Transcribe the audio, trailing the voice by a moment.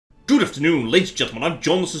Good afternoon, ladies and gentlemen, I'm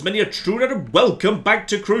John, this is many a true and welcome back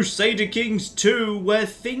to Crusader Kings 2, where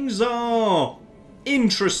things are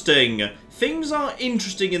interesting. Things are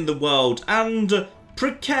interesting in the world, and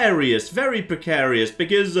precarious, very precarious,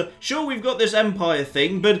 because sure, we've got this empire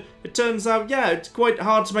thing, but it turns out, yeah, it's quite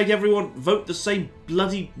hard to make everyone vote the same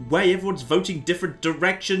bloody way. Everyone's voting different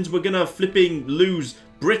directions. We're gonna flipping lose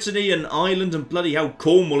Brittany and Ireland and bloody hell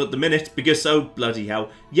Cornwall at the minute, because oh bloody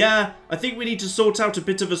hell. Yeah, I think we need to sort out a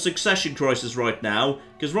bit of a succession crisis right now,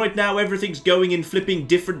 because right now everything's going in flipping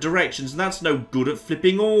different directions, and that's no good at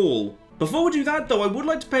flipping all. Before we do that though, I would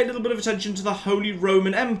like to pay a little bit of attention to the Holy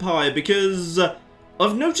Roman Empire, because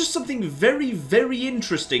I've noticed something very, very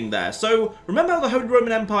interesting there. So, remember how the Holy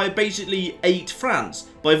Roman Empire basically ate France,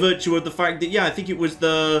 by virtue of the fact that, yeah, I think it was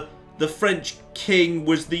the French king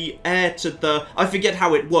was the heir to the... I forget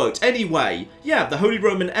how it worked. Anyway, yeah, the Holy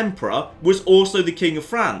Roman Emperor was also the king of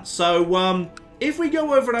France. So, if we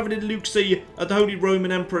go over and have a little look-see at the Holy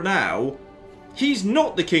Roman Emperor now, he's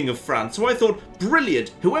not the king of France. So I thought,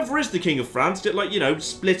 brilliant, whoever is the king of France get, like, you know,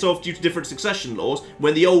 split off due to different succession laws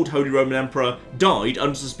when the old Holy Roman Emperor died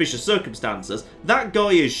under suspicious circumstances. That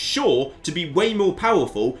guy is sure to be way more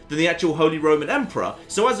powerful than the actual Holy Roman Emperor.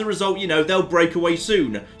 So as a result, you know, they'll break away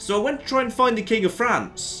soon. So I went to try and find the king of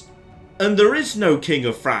France. And there is no king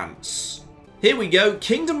of France. Here we go,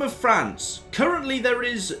 Kingdom of France. Currently there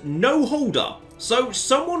is no holder. So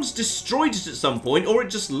someone's destroyed it at some point, or it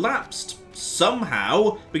just lapsed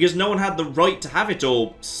somehow, because no one had the right to have it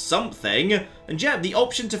or something. And yeah, the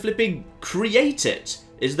option to flipping create it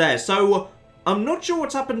is there. So I'm not sure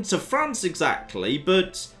what's happened to France exactly,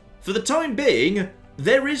 but for the time being,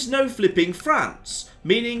 there is no flipping France.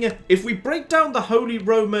 Meaning, if we break down the Holy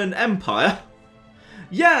Roman Empire,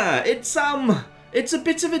 yeah, it's a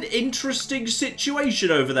bit of an interesting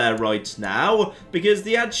situation over there right now, because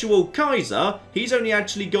the actual Kaiser, he's only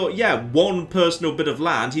actually got, yeah, one personal bit of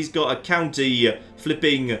land. He's got a county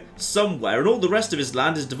flipping somewhere, and all the rest of his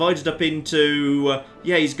land is divided up into,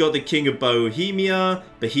 yeah, he's got the King of Bohemia,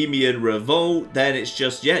 Bohemian Revolt, then it's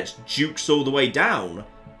just, yeah, it's dukes all the way down,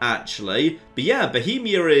 actually. But yeah,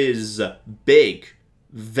 Bohemia is big.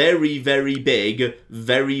 Very, very big,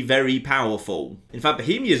 very, very powerful. In fact,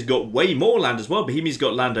 Bohemia's got way more land as well. Bohemia's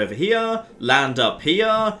got land over here, land up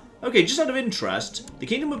here. Okay, just out of interest, the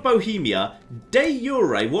Kingdom of Bohemia, de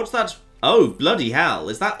jure, what's that? Oh, bloody hell,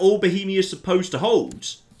 is that all Bohemia's supposed to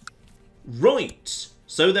hold? Right,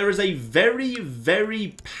 so there is a very,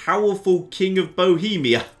 very powerful King of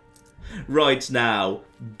Bohemia right now.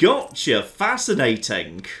 Gotcha,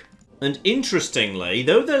 fascinating. And interestingly,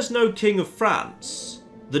 though there's no King of France,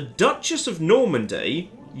 the Duchess of Normandy,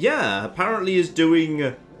 yeah, apparently is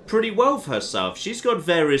doing pretty well for herself. She's got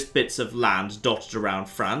various bits of land dotted around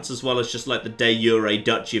France, as well as just like the de jure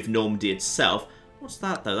Duchy of Normandy itself. What's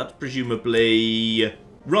that, though? That's presumably...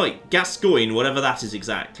 right, Gascoigne, whatever that is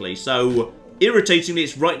exactly. So, irritatingly,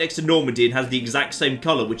 it's right next to Normandy and has the exact same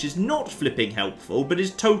colour, which is not flipping helpful, but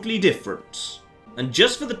is totally different. And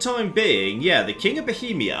just for the time being, yeah, the King of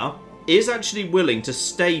Bohemia is actually willing to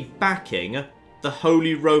stay backing the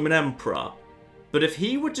Holy Roman Emperor. But if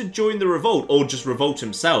he were to join the revolt, or just revolt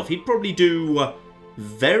himself, he'd probably do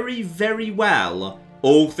very, very well,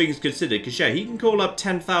 all things considered. Because, yeah, he can call up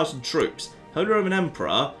 10,000 troops. Holy Roman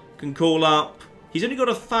Emperor can call up... he's only got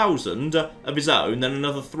 1,000 of his own, then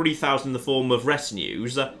another 3,000 in the form of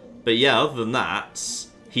retinues. But, yeah, other than that,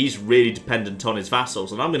 he's really dependent on his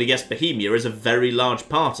vassals. And I'm going to guess Bohemia is a very large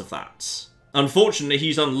part of that. Unfortunately,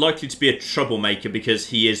 he's unlikely to be a troublemaker because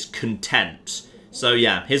he is content. So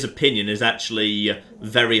yeah, his opinion is actually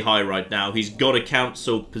very high right now. He's got a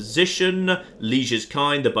council position, liege's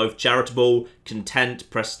kind, they're both charitable, content,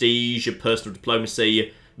 prestige, personal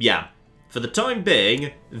diplomacy. Yeah, for the time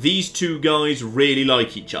being, these two guys really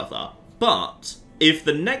like each other. But if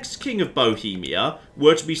the next King of Bohemia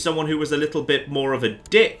were to be someone who was a little bit more of a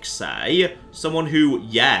dick, say, someone who,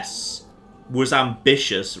 yes, was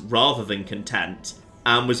ambitious rather than content,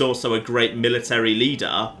 and was also a great military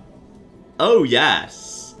leader, oh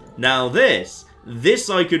yes. Now this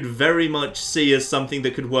I could very much see as something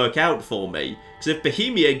that could work out for me. Because if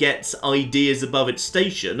Bohemia gets ideas above its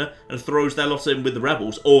station and throws their lot in with the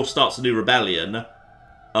rebels, or starts a new rebellion,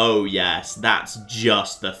 oh yes, that's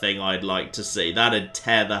just the thing I'd like to see. That'd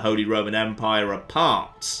tear the Holy Roman Empire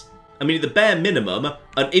apart. I mean, at the bare minimum,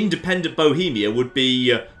 an independent Bohemia would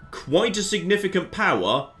be quite a significant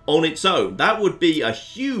power on its own. That would be a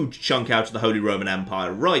huge chunk out of the Holy Roman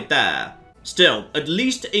Empire right there. Still, at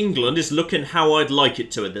least England is looking how I'd like it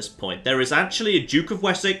to at this point. There is actually a Duke of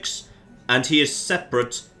Wessex, and he is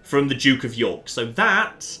separate from the Duke of York. So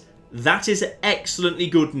that that is excellently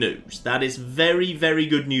good news. That is very, very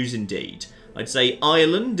good news indeed. I'd say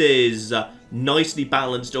Ireland is nicely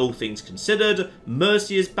balanced, all things considered.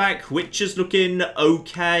 Mercia's back, which is looking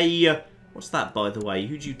okay. What's that, by the way?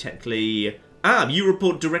 Who do you technically... Ah, you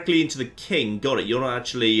report directly into the king. Got it. You're not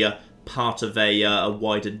actually part of a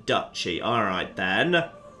wider duchy. Alright, then.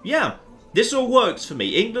 Yeah, this all works for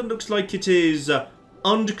me. England looks like it is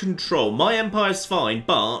under control. My empire's fine,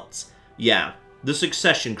 but... Yeah, the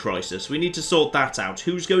succession crisis. We need to sort that out.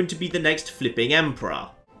 Who's going to be the next flipping emperor?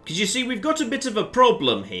 Because you see, we've got a bit of a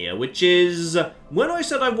problem here, which is... When I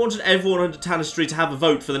said I wanted everyone under Tanistry to have a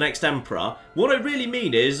vote for the next emperor, what I really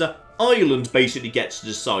mean is... Ireland basically gets to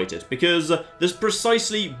decide it, because there's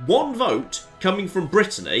precisely one vote coming from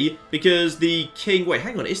Brittany, because the king... Wait,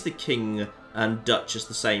 hang on, is the king and duchess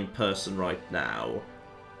the same person right now?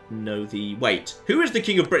 No, Wait, who is the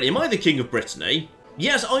king of Brittany? Am I the king of Brittany?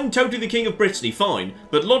 Yes, I'm totally the king of Brittany, fine.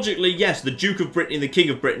 But logically, yes, the Duke of Brittany and the king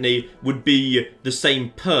of Brittany would be the same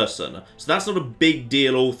person. So that's not a big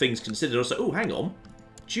deal, all things considered. Also, oh, hang on.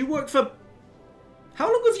 Do you work for... How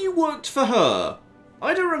long have you worked for her?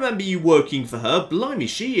 I don't remember you working for her. Blimey,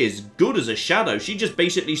 she is good as a shadow. She just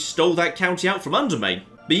basically stole that county out from under me.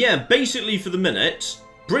 But yeah, basically for the minute,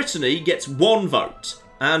 Brittany gets one vote.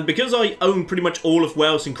 And because I own pretty much all of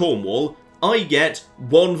Wales and Cornwall, I get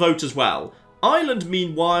one vote as well. Ireland,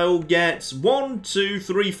 meanwhile, gets 1, 2,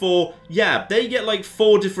 3, 4... Yeah, they get like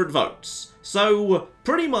 4 different votes. So,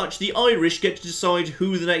 pretty much the Irish get to decide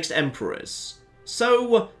who the next emperor is.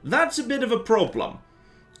 So, that's a bit of a problem.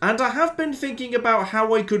 And I have been thinking about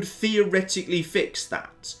how I could theoretically fix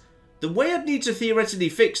that. The way I'd need to theoretically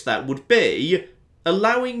fix that would be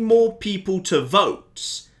allowing more people to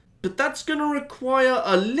vote. But that's going to require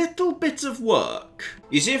a little bit of work.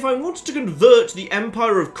 You see, if I wanted to convert the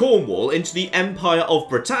Empire of Cornwall into the Empire of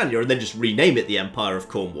Britannia and then just rename it the Empire of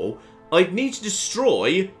Cornwall, I'd need to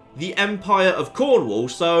destroy the Empire of Cornwall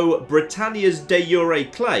so Britannia's de jure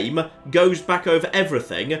claim goes back over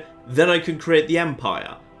everything, then I can create the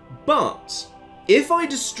Empire. But if I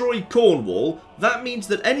destroy Cornwall, that means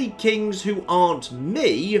that any kings who aren't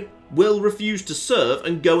me will refuse to serve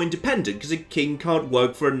and go independent because a king can't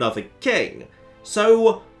work for another king.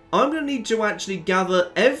 So I'm going to need to actually gather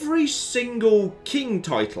every single king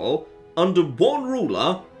title under one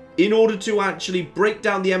ruler in order to actually break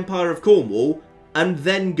down the Empire of Cornwall and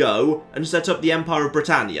then go and set up the Empire of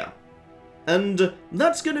Britannia. And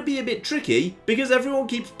that's going to be a bit tricky because everyone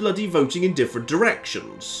keeps bloody voting in different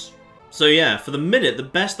directions. So yeah, for the minute, the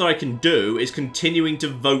best that I can do is continuing to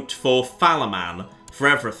vote for Falaman for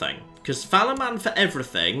everything. Because Falaman for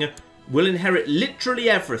everything will inherit literally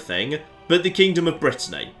everything but the Kingdom of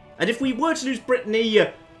Brittany. And if we were to lose Brittany,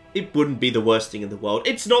 it wouldn't be the worst thing in the world.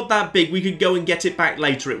 It's not that big. We could go and get it back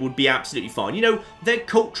later. It would be absolutely fine. You know, they're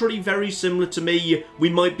culturally very similar to me. We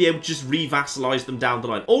might be able to just re-vassalize them down the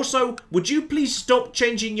line. Also, would you please stop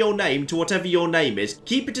changing your name to whatever your name is?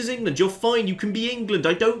 Keep it as England. You're fine. You can be England.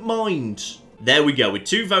 I don't mind. There we go. With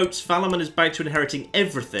 2 votes, Falaman is back to inheriting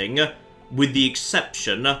everything with the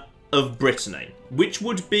exception of Brittany, which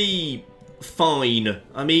would be fine.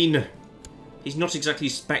 I mean, he's not exactly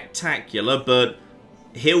spectacular, but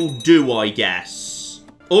he'll do, I guess.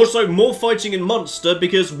 Also, more fighting in Munster,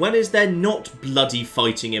 because when is there not bloody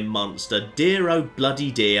fighting in Munster? Dear, oh bloody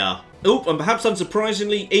dear. Oh, and perhaps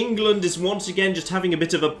unsurprisingly, England is once again just having a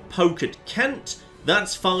bit of a poke at Kent.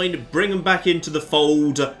 That's fine, bring them back into the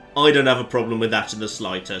fold. I don't have a problem with that in the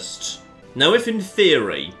slightest. Now, if in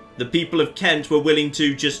theory, the people of Kent were willing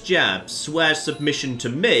to just, yeah, swear submission to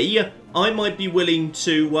me, I might be willing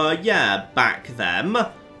to, yeah, back them.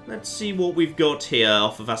 Let's see what we've got here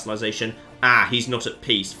off of vassalization. Ah, he's not at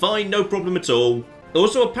peace. Fine, no problem at all.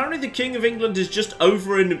 Also, apparently the King of England is just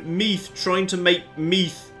over in Meath trying to make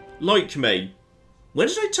Meath like me. When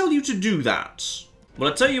did I tell you to do that?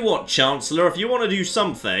 Well, I tell you what, Chancellor, if you want to do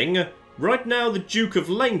something, right now the Duke of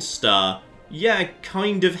Leinster, yeah,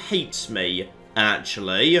 kind of hates me,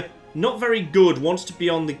 actually. Not very good, wants to be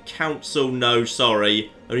on the council, no,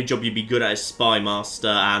 sorry. Only job you'd be good at is Spy Master,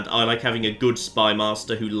 and I like having a good Spy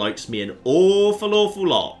Master who likes me an awful, awful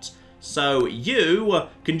lot. So you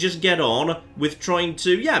can just get on with trying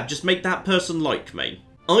to, yeah, just make that person like me.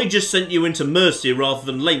 I just sent you into Mercia rather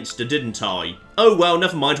than Leinster, didn't I? Oh well,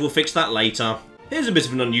 never mind, we'll fix that later. Here's a bit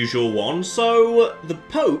of an unusual one. So, the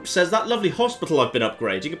Pope says that lovely hospital I've been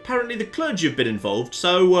upgrading, apparently the clergy have been involved,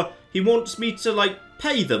 so he wants me to, like,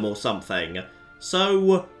 pay them or something.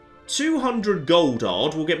 So, 200 gold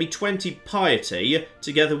odd will get me 20 piety,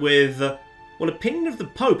 together with, well, opinion of the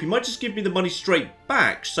Pope. He might just give me the money straight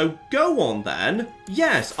back, so go on then.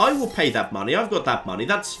 Yes, I will pay that money. I've got that money.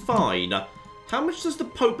 That's fine. How much does the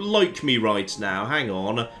Pope like me right now? Hang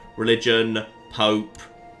on. Religion, Pope.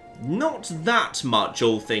 Not that much,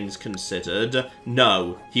 all things considered.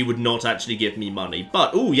 No, he would not actually give me money.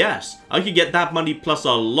 But, oh yes, I could get that money plus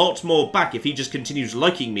a lot more back if he just continues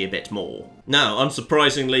liking me a bit more. Now,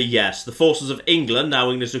 unsurprisingly, yes, the forces of England, now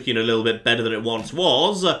England's looking a little bit better than it once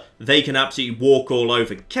was, they can absolutely walk all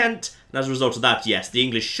over Kent. And as a result of that, yes, the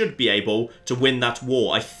English should be able to win that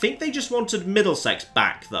war. I think they just wanted Middlesex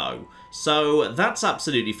back, though. So, that's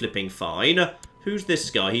absolutely flipping fine. Who's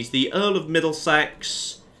this guy? He's the Earl of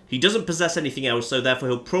Middlesex. He doesn't possess anything else, so therefore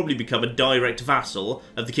he'll probably become a direct vassal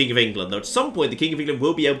of the King of England. Though at some point, the King of England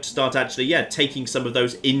will be able to start actually, yeah, taking some of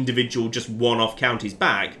those individual, just one-off counties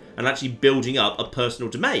back and actually building up a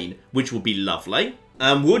personal domain, which will be lovely.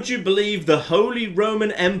 And would you believe the Holy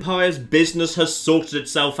Roman Empire's business has sorted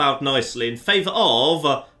itself out nicely in favour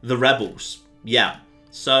of the rebels? Yeah.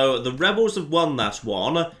 So, the rebels have won that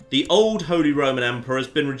one. The old Holy Roman Emperor has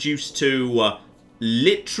been reduced to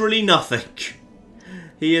literally nothing.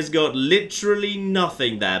 He has got literally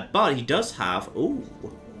nothing there, but he does have... Ooh,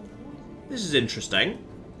 this is interesting.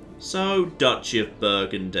 So, Duchy of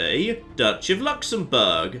Burgundy, Duchy of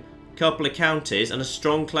Luxembourg, couple of counties, and a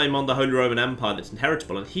strong claim on the Holy Roman Empire that's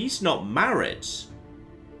inheritable, and he's not married.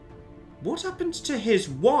 What happened to his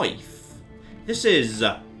wife? This is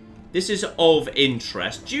of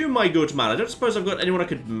interest. You, my good man, I don't suppose I've got anyone I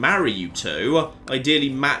could marry you to. Ideally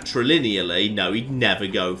matrilineally. No, he'd never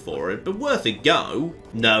go for it, but worth a go.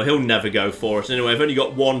 No, he'll never go for it. Anyway, I've only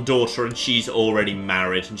got one daughter and she's already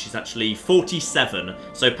married, and she's actually 47,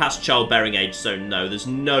 so past childbearing age, so no, there's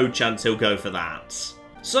no chance he'll go for that.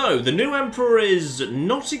 So, the new emperor is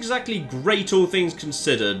not exactly great, all things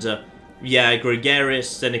considered. Yeah, gregarious,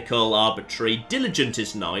 cynical, arbitrary, diligent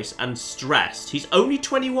is nice, and stressed. He's only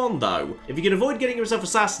 21, though. If he can avoid getting himself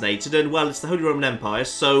assassinated, and, well, it's the Holy Roman Empire,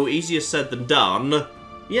 so easier said than done.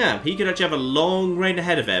 Yeah, he could actually have a long reign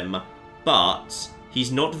ahead of him, but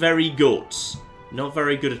he's not very good. Not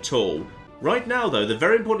very good at all. Right now, though, the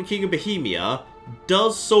very important King of Bohemia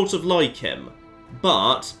does sort of like him,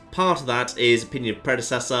 but part of that is opinion of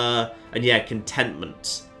predecessor, and yeah,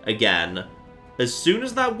 contentment. Again, as soon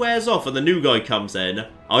as that wears off and the new guy comes in,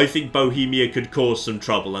 I think Bohemia could cause some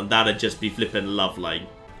trouble, and that'd just be flippin' lovely.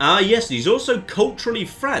 Ah, yes, he's also culturally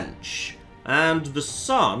French, and the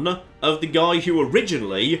son of the guy who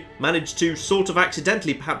originally managed to sort of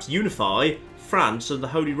accidentally perhaps unify France and the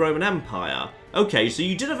Holy Roman Empire. Okay, so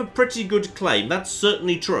you did have a pretty good claim, that's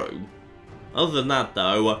certainly true. Other than that,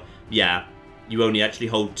 though, yeah, you only actually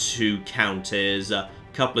hold 2 counties, a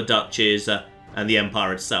couple of duchies, and the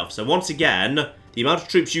empire itself. So once again, the amount of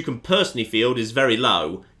troops you can personally field is very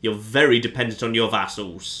low. You're very dependent on your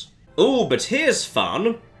vassals. Oh, but here's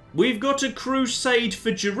fun. We've got a crusade for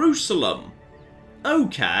Jerusalem.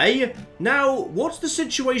 Okay, now what's the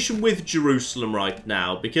situation with Jerusalem right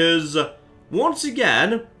now? Because, once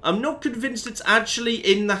again, I'm not convinced it's actually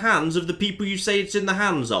in the hands of the people you say it's in the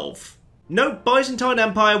hands of. Nope, Byzantine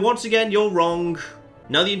Empire, once again, you're wrong.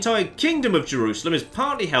 Now, the entire Kingdom of Jerusalem is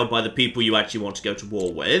partly held by the people you actually want to go to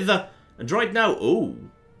war with. And right now... Ooh.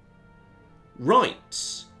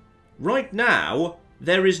 Right. Right now,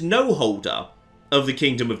 there is no holder of the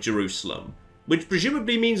Kingdom of Jerusalem. Which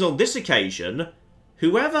presumably means on this occasion,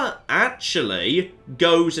 whoever actually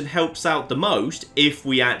goes and helps out the most, if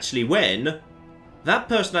we actually win, that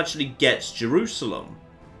person actually gets Jerusalem.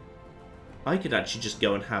 I could actually just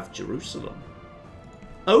go and have Jerusalem.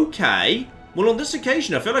 Okay. Well, on this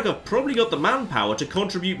occasion, I feel like I've probably got the manpower to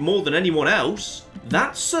contribute more than anyone else.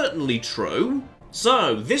 That's certainly true.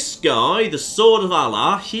 So, this guy, the Sword of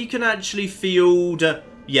Allah, he can actually field,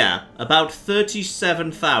 yeah, about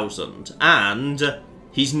 37,000. And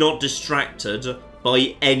he's not distracted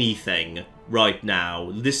by anything right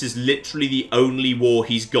now. This is literally the only war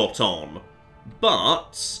he's got on.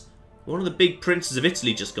 But one of the big princes of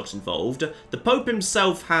Italy just got involved. The Pope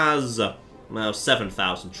himself has... well,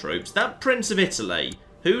 7,000 troops. That Prince of Italy,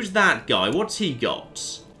 who's that guy? What's he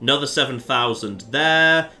got? Another 7,000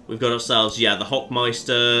 there. We've got ourselves, yeah, the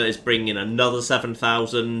Hochmeister is bringing in another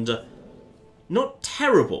 7,000. Not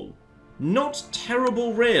terrible. Not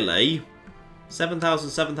terrible, really. 7,000,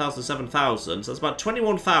 7,000, 7,000. So that's about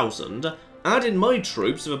 21,000. Add in my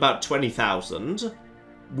troops of about 20,000.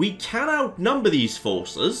 We can outnumber these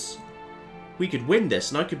forces. We could win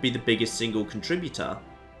this, and I could be the biggest single contributor.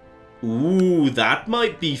 Ooh, that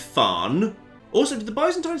might be fun. Also, did the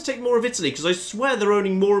Byzantines take more of Italy? Because I swear they're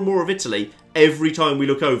owning more and more of Italy every time we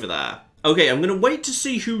look over there. Okay, I'm going to wait to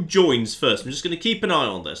see who joins first. I'm just going to keep an eye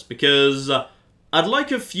on this, because I'd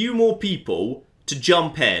like a few more people to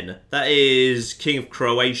jump in. That is King of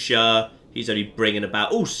Croatia. He's only bringing about...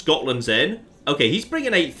 oh, Scotland's in. Okay, he's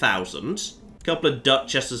bringing 8,000. A couple of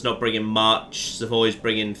Duchesses not bringing much. Savoy's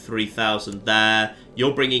bringing 3,000 there.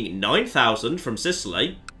 You're bringing 9,000 from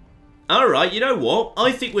Sicily. Alright, you know what?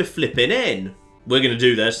 I think we're flipping in. We're going to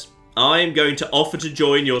do this. I'm going to offer to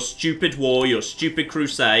join your stupid war, your stupid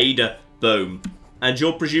crusade. Boom. And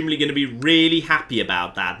you're presumably going to be really happy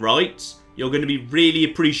about that, right? You're going to be really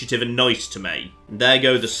appreciative and nice to me. There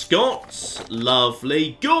go the Scots.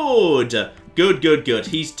 Lovely. Good. Good, good, good.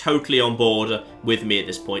 He's totally on board with me at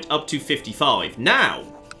this point. Up to 55. Now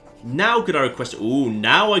could I request... Ooh,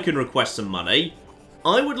 now I can request some money.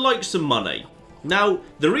 I would like some money. Now,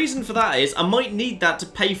 the reason for that is I might need that to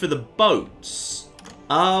pay for the boats.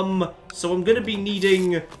 So I'm going to be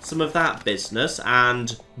needing some of that business,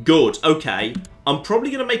 and good, okay. I'm probably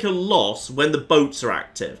going to make a loss when the boats are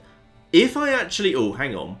active. If I actually... Oh,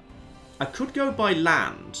 hang on. I could go by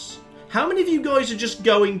land. How many of you guys are just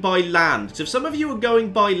going by land? Because if some of you are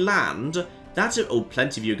going by land, that's... Oh,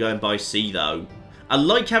 plenty of you are going by sea, though. I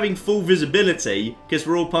like having full visibility, because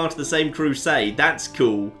we're all part of the same crusade. That's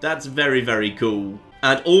cool. That's very, very cool.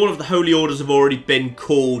 And all of the holy orders have already been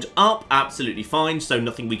called up. Absolutely fine, so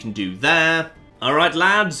nothing we can do there. Alright,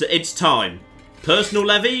 lads, it's time. Personal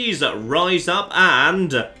levies, rise up,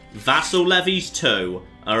 and vassal levies too.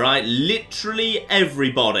 Alright, literally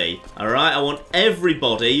everybody. Alright, I want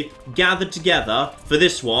everybody gathered together for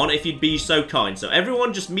this one, if you'd be so kind. So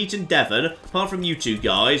everyone just meet in Devon, apart from you two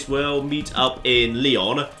guys. We'll meet up in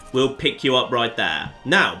Lyon. We'll pick you up right there.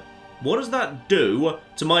 Now, what does that do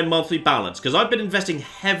to my monthly balance? Because I've been investing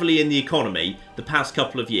heavily in the economy the past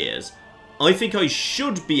couple of years. I think I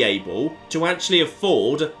should be able to actually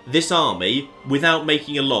afford this army without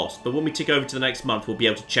making a loss. But when we tick over to the next month, we'll be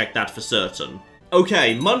able to check that for certain.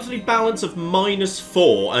 Okay, monthly balance of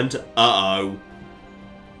 -4, and uh-oh.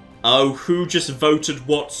 Oh, who just voted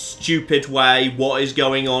what stupid way? What is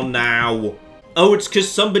going on now? Oh, it's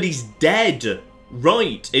because somebody's dead.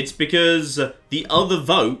 Right, it's because the other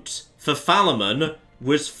vote for Philemon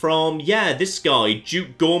was from, yeah, this guy,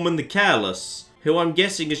 Duke Gorman the Careless, who I'm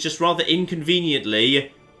guessing has just rather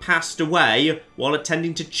inconveniently passed away while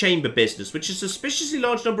attending to chamber business, which a suspiciously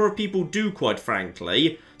large number of people do, quite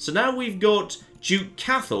frankly. So now we've got Duke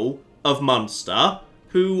Cathal of Munster,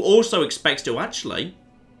 who also expects to... Actually,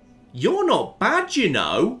 you're not bad, you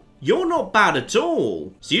know. You're not bad at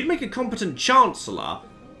all. So you'd make a competent Chancellor,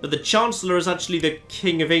 but the Chancellor is actually the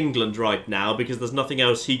King of England right now because there's nothing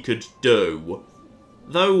else he could do.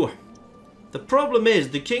 Though, the problem is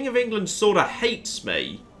the King of England sort of hates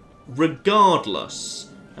me, regardless.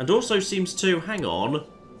 And also seems to... Hang on.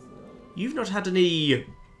 You've not had any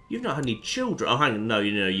children. Oh, hang on. No,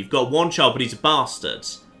 you know, you've got one child, but he's a bastard.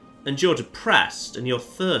 And you're depressed, and you're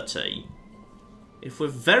 30. If we're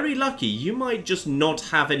very lucky, you might just not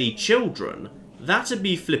have any children. That'd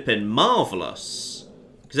be flippin' marvellous.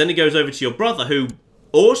 Because then it goes over to your brother, who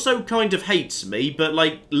also kind of hates me, but,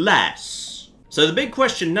 like, less. So the big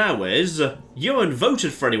question now is, you haven't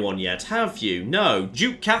voted for anyone yet, have you? No,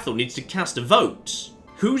 Duke Cathal needs to cast a vote.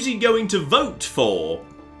 Who's he going to vote for?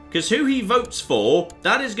 Because who he votes for,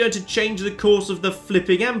 that is going to change the course of the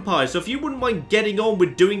flipping empire. So if you wouldn't mind getting on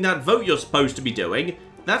with doing that vote you're supposed to be doing,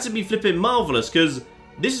 that'd be flipping marvellous, because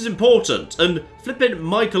this is important. And flipping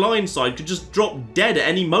Michael Ironside could just drop dead at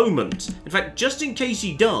any moment. In fact, just in case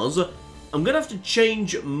he does, I'm going to have to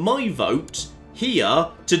change my vote here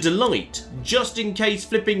to Delight, just in case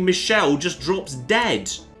flipping Michel just drops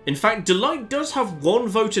dead. In fact, Delight does have one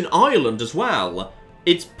vote in Ireland as well.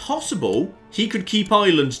 It's possible he could keep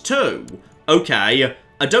Ireland too. Okay,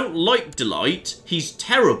 I don't like Delight, he's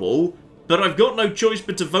terrible, but I've got no choice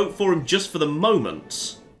but to vote for him just for the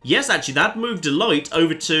moment. Yes, actually, that moved Delight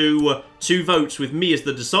over to 2 votes with me as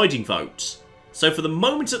the deciding vote. So for the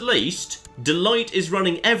moment at least, Delight is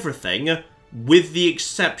running everything, with the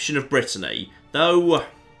exception of Brittany. Though,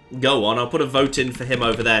 go on, I'll put a vote in for him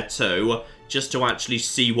over there too, just to actually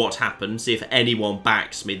see what happens, see if anyone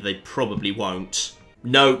backs me. They probably won't.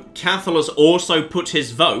 No, Cathal has also put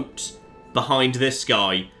his vote behind this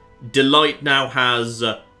guy. Delight now has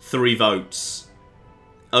 3 votes.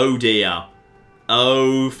 Oh dear.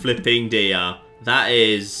 Oh flipping dear.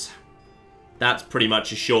 That's pretty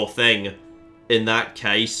much a sure thing in that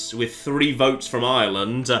case. With 3 votes from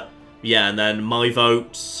Ireland, yeah, and then my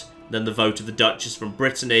vote, then the vote of the Duchess from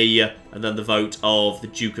Brittany, and then the vote of the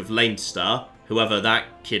Duke of Leinster, whoever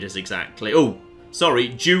that kid is exactly. Oh, sorry,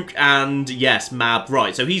 Duke and, yes, Mab,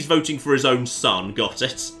 right, so he's voting for his own son, got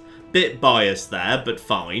it. Bit biased there, but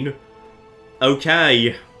fine.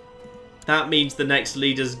 Okay, that means the next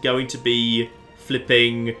leader's going to be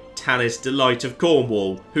flipping Tanis Delight of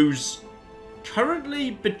Cornwall, who's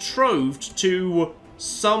currently betrothed to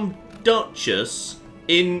some Duchess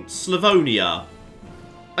in Slavonia.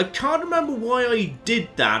 I can't remember why I did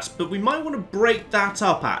that, but we might want to break that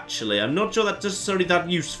up, actually. I'm not sure that's necessarily that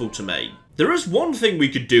useful to me. There is one thing we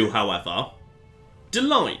could do, however.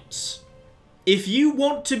 Delight. If you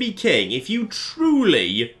want to be king, if you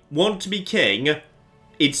truly want to be king,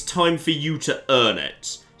 it's time for you to earn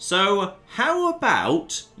it. So, how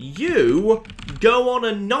about you go on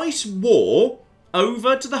a nice war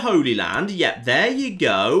over to the Holy Land? Yep, there you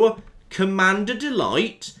go. Commander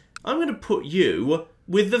Delight. I'm going to put you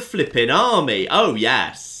with the flipping army. Oh,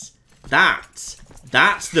 yes. That's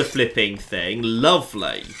the flipping thing.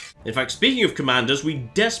 Lovely. In fact, speaking of commanders, we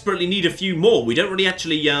desperately need a few more. We don't really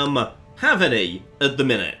actually, have any at the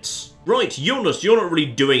minute. Right, Jonas, you're not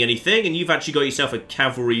really doing anything, and you've actually got yourself a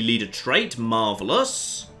cavalry leader trait.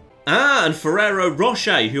 Marvellous. Ah, and Ferrero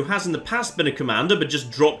Rocher, who has in the past been a commander, but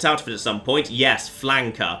just dropped out of it at some point. Yes,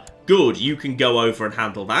 flanker. Good, you can go over and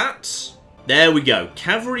handle that. There we go.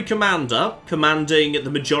 Cavalry commander, commanding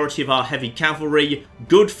the majority of our heavy cavalry.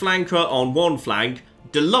 Good flanker on one flank.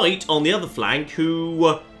 Delight on the other flank,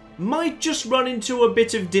 who might just run into a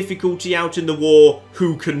bit of difficulty out in the war.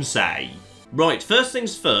 Who can say? Right, first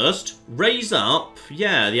things first. Raise up,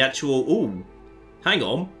 yeah, the actual... Ooh, hang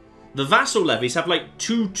on. The vassal levies have like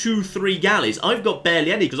 3 galleys. I've got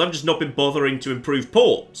barely any because I've just not been bothering to improve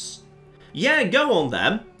ports. Yeah, go on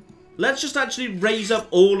then. Let's just actually raise up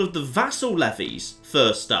all of the vassal levies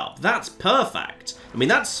first up. That's perfect. I mean,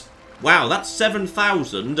 that's... Wow, that's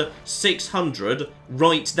 7,600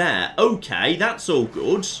 right there. Okay, that's all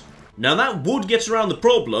good. Now, that would get around the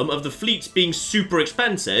problem of the fleets being super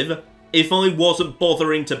expensive if I wasn't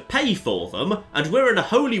bothering to pay for them. And we're in a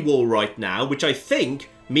holy war right now, which I think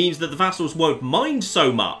means that the vassals won't mind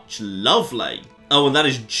so much. Lovely. Oh, and that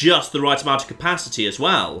is just the right amount of capacity as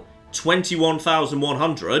well.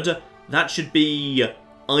 21,100. That should be,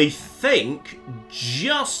 I think,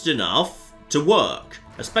 just enough to work.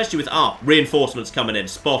 Especially with, reinforcements coming in.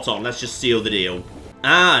 Spot on. Let's just seal the deal.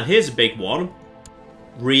 Ah, and here's a big one.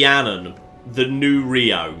 Rhiannon, the new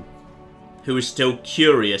Rio, who is still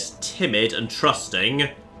curious, timid, and trusting,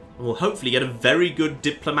 and will hopefully get a very good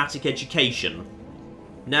diplomatic education.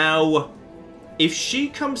 Now, if she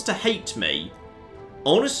comes to hate me,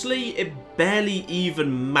 honestly, it barely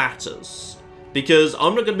even matters. Because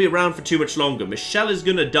I'm not going to be around for too much longer. Michel is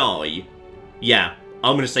going to die. Yeah,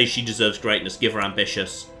 I'm going to say she deserves greatness. Give her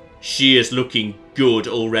ambitious. She is looking good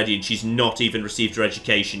already, and she's not even received her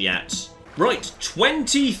education yet. Right,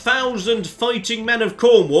 20,000 fighting men of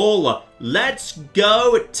Cornwall. Let's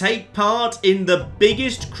go take part in the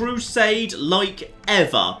biggest crusade like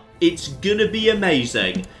ever. It's gonna be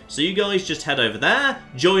amazing. So you guys just head over there,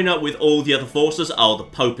 join up with all the other forces. Oh, the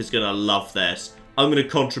Pope is gonna love this. I'm gonna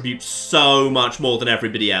contribute so much more than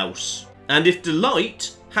everybody else. And if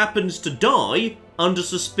Delight happens to die under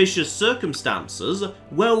suspicious circumstances,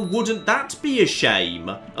 well, wouldn't that be a shame?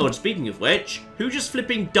 Oh, and speaking of which, who just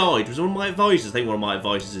flipping died? Was one of my advisors? I think one of my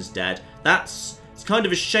advisors is dead. It's kind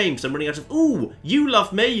of a shame, because I'm running out of... Ooh, you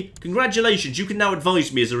love me. Congratulations, you can now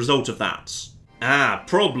advise me as a result of that. Ah,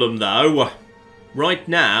 problem though. Right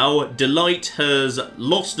now, Delight has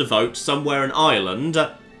lost a vote somewhere in Ireland,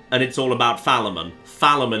 and it's all about Falaman.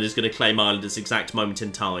 Falaman is going to claim Ireland at this exact moment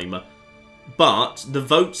in time. But the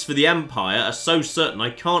votes for the Empire are so certain I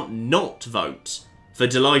can't not vote for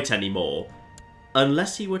Delight anymore.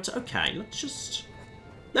 Unless he were to... Okay, let's just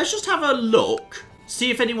have a look.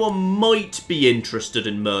 See if anyone might be interested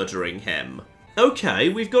in murdering him. Okay,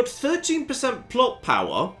 we've got 13% plot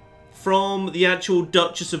power from the actual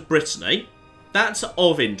Duchess of Brittany. That's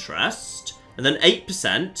of interest. And then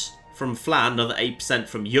 8% from Flan, another 8%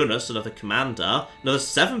 from Jonas, another commander. Another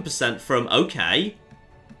 7% from... Okay.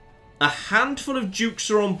 A handful of dukes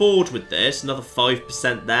are on board with this. Another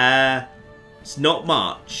 5% there. It's not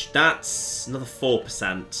much. That's another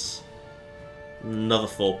 4%. Another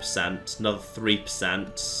 4%. Another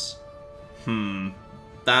 3%.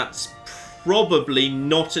 That's probably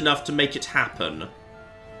not enough to make it happen.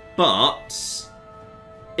 But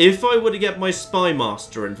if I were to get my spy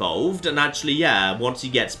master involved, and actually, yeah, once he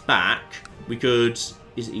gets back, we could...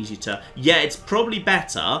 Is it easy to... Yeah, it's probably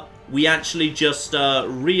better... We actually just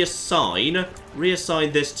reassign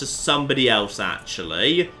this to somebody else,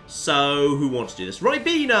 actually. So, who wants to do this?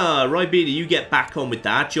 Ribena! Ribena, you get back on with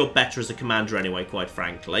that. You're better as a commander anyway, quite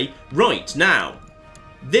frankly. Right, now.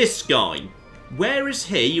 This guy. Where is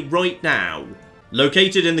he right now?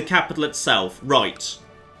 Located in the capital itself. Right.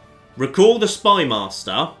 Recall the spy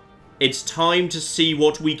master. It's time to see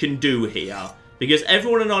what we can do here. Because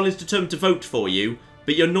everyone in Ireland is determined to vote for you,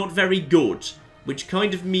 but you're not very good. Which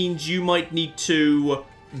kind of means you might need to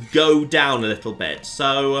go down a little bit.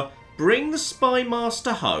 So, bring the Spy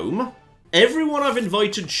Master home. Everyone I've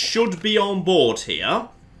invited should be on board here.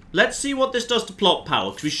 Let's see what this does to plot power,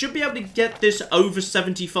 because we should be able to get this over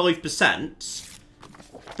 75%.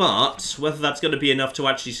 But whether that's going to be enough to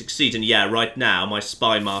actually succeed, and yeah, right now, my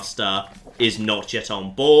Spy Master is not yet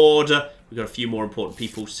on board. We've got a few more important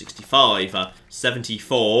people, 65,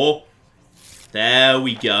 74. There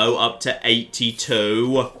we go, up to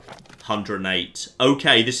 82, 108.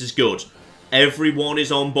 Okay, this is good. Everyone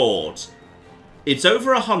is on board. It's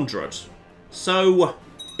over 100, so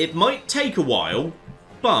it might take a while,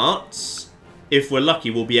 but if we're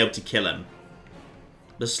lucky, we'll be able to kill him.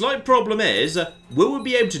 The slight problem is, will we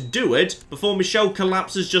be able to do it before Michel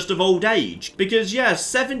collapses just of old age? Because, yeah,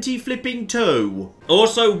 70 flipping 2.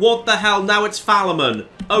 Also, what the hell? Now it's Falaman.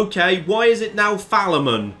 Okay, why is it now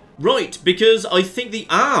Falaman? Right, because I think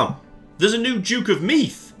there's a new Duke of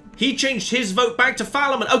Meath. He changed his vote back to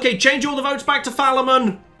Falaman. Okay, change all the votes back to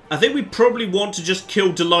Falaman. I think we probably want to just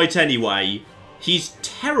kill Delight anyway. He's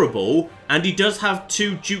terrible, and he does have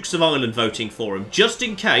 2 Dukes of Ireland voting for him. Just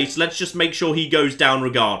in case, let's just make sure he goes down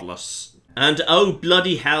regardless. And oh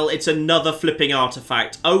bloody hell, it's another flipping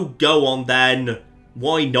artifact. Oh, go on then.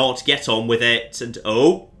 Why not? Get on with it. And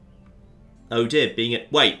oh dear, being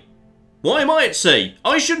at... Wait. Why am I at sea?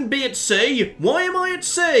 I shouldn't be at sea. Why am I at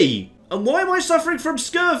sea? And why am I suffering from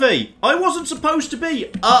scurvy? I wasn't supposed to be.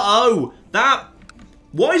 Uh-oh.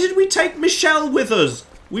 Why did we take Michel with us?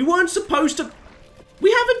 We weren't supposed to...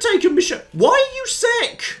 We haven't taken Michel. Why are you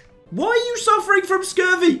sick? Why are you suffering from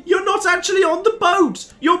scurvy? You're not actually on the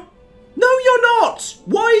boat. No, you're not.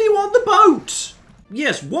 Why are you on the boat?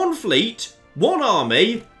 Yes, 1 fleet, 1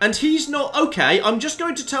 army, and he's not... Okay, I'm just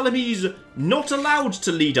going to tell him he's not allowed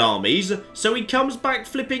to lead armies, so he comes back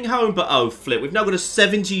flipping home. But oh, flip, we've now got a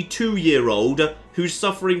 72-year-old who's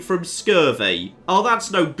suffering from scurvy. Oh, that's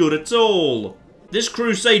no good at all. This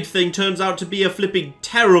crusade thing turns out to be a flipping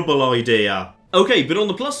terrible idea. Okay, but on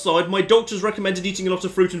the plus side, my doctor's recommended eating a lot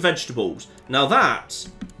of fruit and vegetables. Now that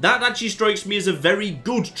actually strikes me as a very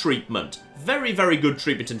good treatment. Very, very good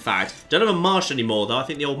treatment, in fact. Don't have a marshal anymore, though. I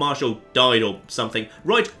think the old marshal died or something.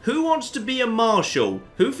 Right, who wants to be a marshal?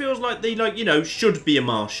 Who feels like they, should be a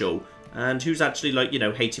marshal? And who's actually,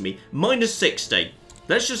 hating me? Minus 60.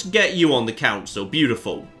 Let's just get you on the council.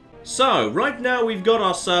 Beautiful. So, right now we've got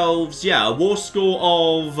ourselves, a war score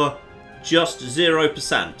of... just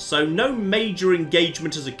 0%. So no major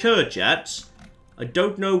engagement has occurred yet. I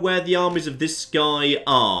don't know where the armies of this guy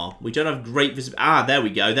are. We don't have great visibility. There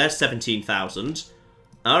we go. There's 17,000.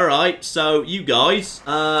 Alright, so you guys,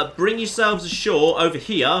 bring yourselves ashore over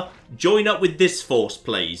here. Join up with this force,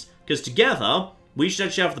 please. Because together, we should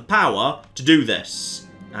actually have the power to do this.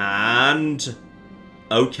 And...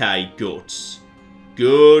 okay, good.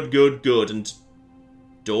 Good. And...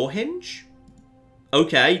 door hinge?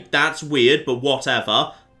 Okay, that's weird, but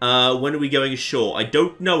whatever. When are we going ashore? I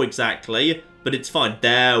don't know exactly, but it's fine.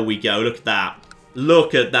 There we go. Look at that.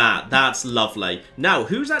 Look at that. That's lovely. Now,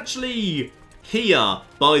 who's actually here,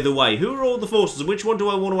 by the way? Who are all the forces, and which one do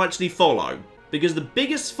I want to actually follow? Because the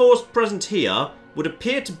biggest force present here would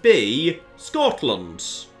appear to be Scotland.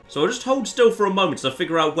 So I'll just hold still for a moment to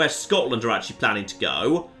figure out where Scotland are actually planning to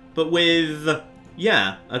go. But with,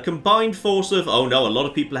 a combined force of... oh no, a lot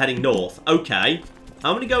of people are heading north. Okay.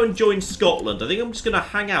 I'm going to go and join Scotland. I think I'm just going to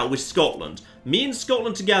hang out with Scotland. Me and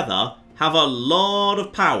Scotland together have a lot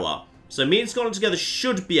of power. So me and Scotland together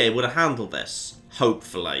should be able to handle this.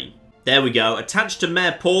 Hopefully. There we go. Attached to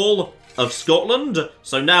Mayor Paul of Scotland.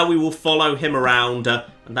 So now we will follow him around.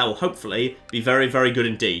 And that will hopefully be very, very good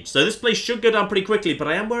indeed. So this place should go down pretty quickly. But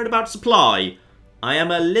I am worried about supply. I am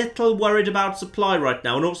a little worried about supply right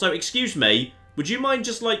now. And also, excuse me... would you mind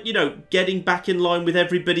just, getting back in line with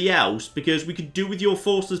everybody else? Because we could do with your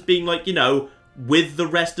forces being, with the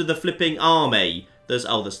rest of the flipping army. There's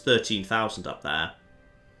 13,000 up there.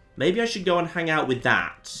 Maybe I should go and hang out with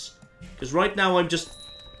that. Because right now I'm just...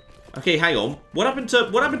 okay, hang on. What happened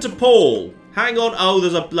to Paul? Hang on. Oh,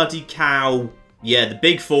 there's a bloody cow. Yeah, the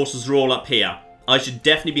big forces are all up here. I should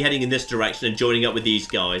definitely be heading in this direction and joining up with these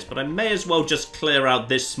guys. But I may as well just clear out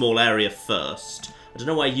this small area first. I don't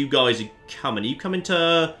know where you guys are coming. Are you coming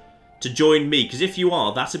to join me? Because if you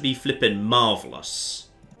are, that'd be flipping marvellous.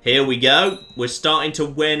 Here we go. We're starting to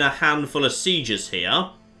win a handful of sieges here.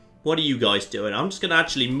 What are you guys doing? I'm just going to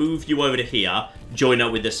actually move you over to here. Join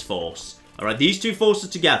up with this force. Alright, these two forces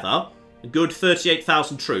together. A good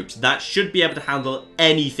 38,000 troops. That should be able to handle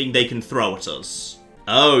anything they can throw at us.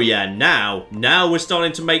 Oh yeah, now we're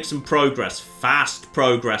starting to make some progress. Fast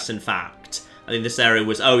progress, in fact. I think this area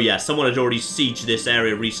was... oh yeah, someone had already sieged this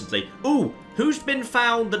area recently. Ooh, who's been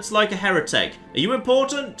found that's like a heretic? Are you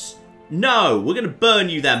important? No, we're going to burn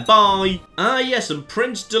you then. Bye. Ah, yes, and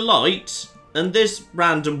Prince Delight and this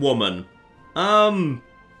random woman.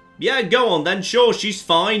 Yeah, go on then. Sure, she's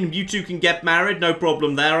fine. You two can get married. No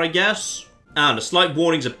problem there, I guess. And a slight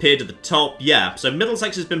warning's appeared at the top. Yeah, so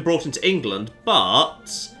Middlesex has been brought into England,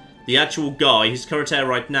 but the actual guy, his current heir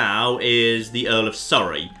right now, is the Earl of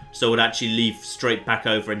Surrey. So it would actually leave straight back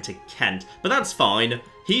over into Kent. But that's fine.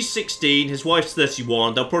 He's 16, his wife's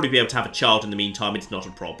 31. They'll probably be able to have a child in the meantime. It's not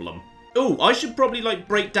a problem. Oh, I should probably, like,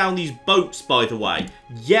 break down these boats, by the way.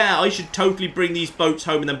 Yeah, I should totally bring these boats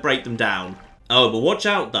home and then break them down. Oh, but watch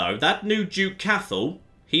out, though. That new Duke Cathal,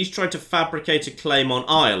 he's trying to fabricate a claim on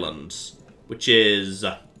Ireland. Which is,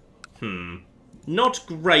 not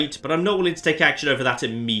great, but I'm not willing to take action over that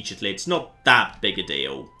immediately. It's not that big a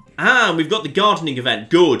deal. Ah, and we've got the gardening event.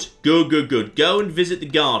 Good, good, good, good. Go and visit the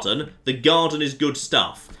garden. The garden is good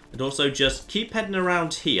stuff. And also just keep heading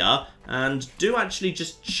around here and do actually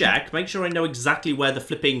just check. Make sure I know exactly where the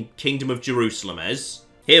flipping Kingdom of Jerusalem is.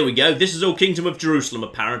 Here we go. This is all Kingdom of Jerusalem,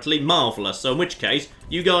 apparently. Marvellous. So in which case,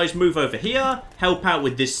 you guys move over here. Help out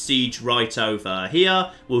with this siege right over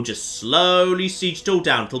here. We'll just slowly siege it all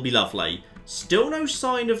down. It'll be lovely. Still no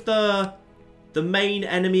sign of the main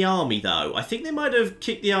enemy army, though. I think they might have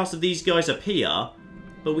kicked the arse of these guys up here.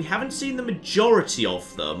 But we haven't seen the majority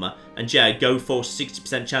of them. And yeah, go for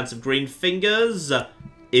 60% chance of green fingers.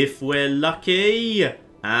 If we're lucky.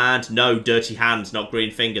 And no, dirty hands, not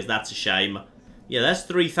green fingers. That's a shame. Yeah, that's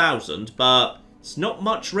 3,000, but it's not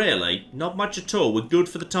much, really. Not much at all. We're good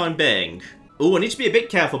for the time being. Oh, I need to be a bit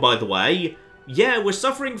careful, by the way. Yeah, we're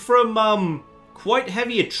suffering from, quite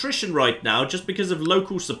heavy attrition right now, just because of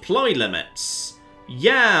local supply limits.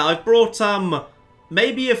 Yeah, I've brought,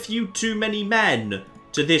 maybe a few too many men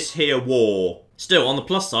to this here war. Still, on the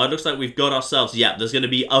plus side, looks like we've got ourselves... Yeah, there's going to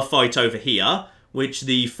be a fight over here, which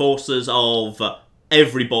the forces of...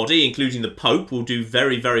 everybody, including the Pope, will do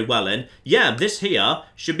very, very well in. Yeah, this here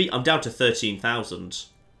should be... I'm down to 13,000.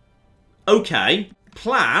 Okay,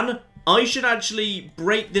 plan. I should actually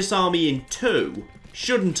break this army in two,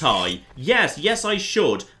 shouldn't I? Yes, yes I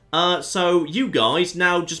should. So you guys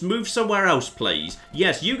now just move somewhere else, please.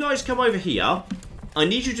 Yes, you guys come over here. I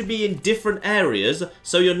need you to be in different areas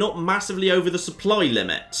so you're not massively over the supply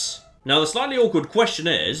limit. Now, the slightly awkward question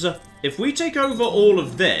is, if we take over all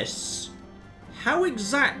of this... how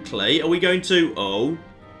exactly are we going to... Oh.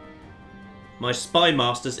 My spy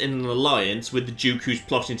master's in an alliance with the Duke who's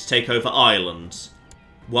plotting to take over Ireland.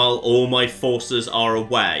 While all my forces are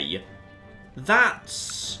away.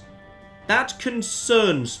 That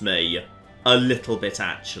concerns me. A little bit,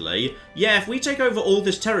 actually. Yeah, if we take over all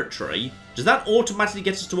this territory, does that automatically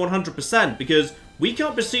get us to 100%? Because we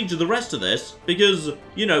can't besiege the rest of this. Because,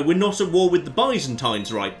 you know, we're not at war with the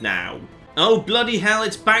Byzantines right now. Oh, bloody hell,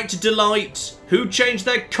 it's back to Delight. Who changed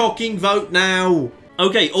their cocking vote now?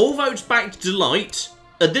 Okay, all votes back to Delight.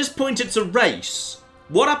 At this point, it's a race.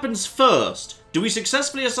 What happens first? Do we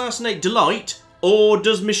successfully assassinate Delight? Or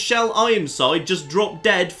does Michel Ironside just drop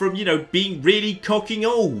dead from, you know, being really cocking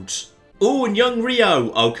old? Oh, and young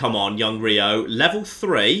Rio. Oh, come on, young Rio. Level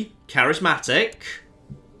 3. Charismatic.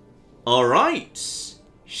 Alright.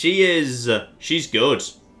 She's good.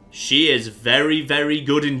 She is very, very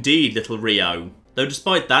good indeed, little Rio. Though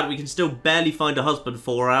despite that, we can still barely find a husband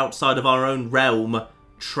for her outside of our own realm,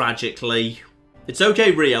 tragically. It's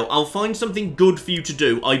okay, Rio. I'll find something good for you to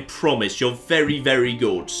do. I promise. You're very, very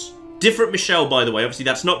good. Different Michelle, by the way. Obviously,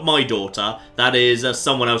 that's not my daughter. That is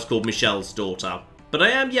someone else called Michelle's daughter. But I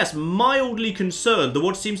am, yes, mildly concerned that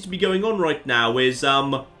what seems to be going on right now is,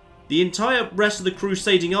 the entire rest of the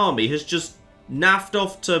Crusading army has just naffed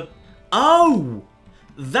off to... Oh!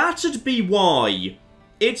 That'd be why.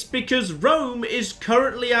 It's because Rome is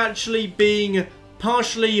currently actually being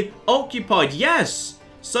partially occupied. Yes!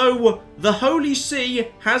 So, the Holy See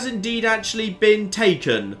has indeed actually been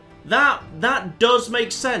taken. That does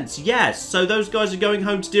make sense, yes. So those guys are going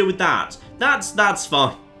home to deal with that. That's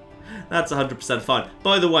fine. That's 100% fine.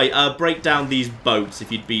 By the way, break down these boats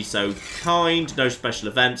if you'd be so kind. No special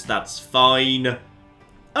events, that's fine.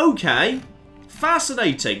 Okay.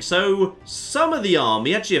 Fascinating. So, some of the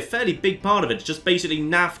army, actually a fairly big part of it, is just basically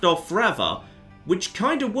naffed off forever. Which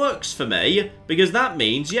kind of works for me, because that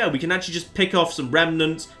means, yeah, we can actually just pick off some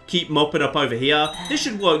remnants, keep mopping up over here. This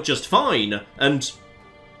should work just fine. And...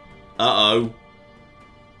 uh-oh.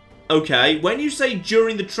 Okay, when you say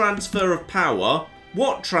during the transfer of power,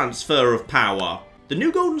 what transfer of power? The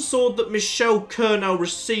new golden sword that Michel Kernel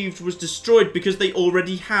received was destroyed because they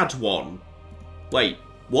already had one. Wait,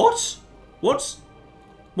 what?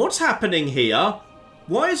 What's happening here?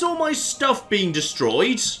 Why is all my stuff being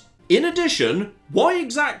destroyed? In addition, Why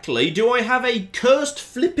exactly do I have a cursed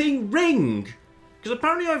flipping ring? Because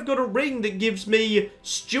apparently I've got a ring that gives me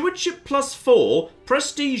stewardship +4,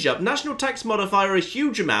 prestige up, national tax modifier a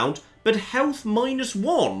huge amount, but health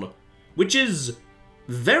 -1. Which is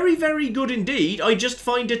very, very good indeed. I just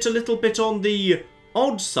find it a little bit on the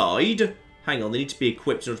odd side. Hang on, they need to be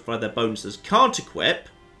equipped in order to provide their bonuses. Can't equip.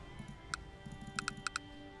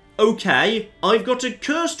 Okay, I've got a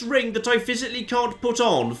cursed ring that I physically can't put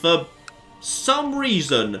on for some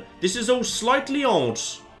reason. This is all slightly odd.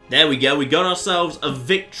 There we go, we got ourselves a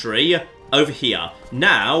victory over here.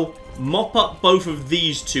 Now, mop up both of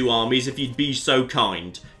these two armies if you'd be so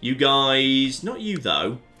kind. You guys, not you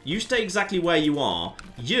though. You stay exactly where you are.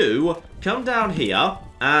 You come down here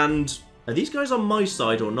and... Are these guys on my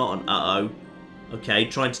side or not? Uh-oh. Okay,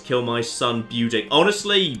 trying to kill my son Budic.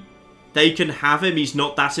 Honestly, they can have him. He's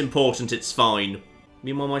not that important. It's fine.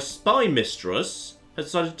 Meanwhile, my spy mistress has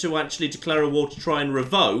decided to actually declare a war to try and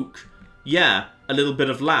revoke, yeah, a little bit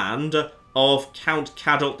of land of Count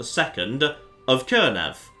Cadot II of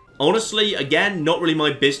Kurnev. Honestly, again, not really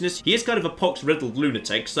my business. He is kind of a pox-riddled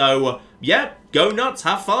lunatic, so, yeah, go nuts,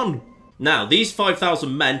 have fun. Now, these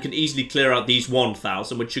 5,000 men can easily clear out these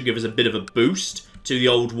 1,000, which should give us a bit of a boost to the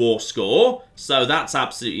old war score. So that's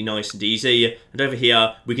absolutely nice and easy. And over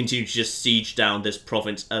here, we continue to just siege down this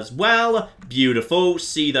province as well. Beautiful.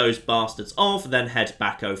 See those bastards off, then head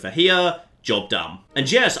back over here. Job done.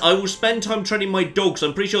 And yes, I will spend time training my dogs.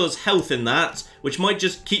 I'm pretty sure there's health in that, which might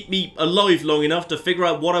just keep me alive long enough to figure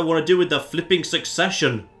out what I want to do with the flipping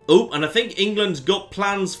succession. Oh, and I think England's got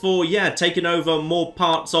plans for, yeah, taking over more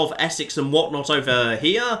parts of Essex and whatnot over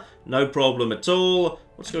here. No problem at all.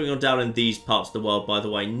 What's going on down in these parts of the world, by the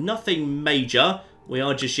way? Nothing major. We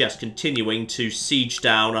are just, yes, continuing to siege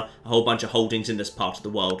down a whole bunch of holdings in this part of the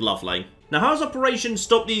world. Lovely. Now, how's Operation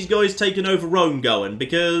Stop These Guys Taking Over Rome going?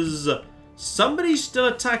 Because somebody's still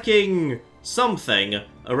attacking something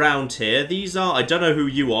around here. These are, I don't know who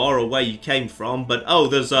you are or where you came from, but oh,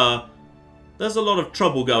 there's a lot of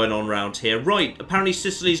trouble going on around here. Right, apparently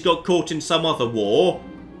Sicily's got caught in some other war.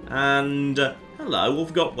 And, hello,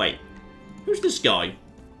 we've got, wait, who's this guy?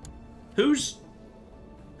 Who's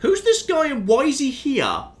this guy and why is he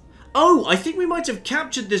here? Oh, I think we might have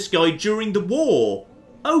captured this guy during the war.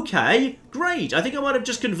 Okay, great. I think I might have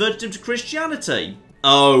just converted him to Christianity.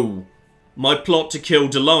 Oh, my plot to kill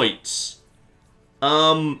delights.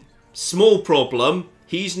 Small problem.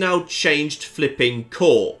 He's now changed flipping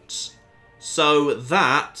courts. So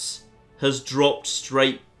that has dropped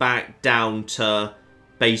straight back down to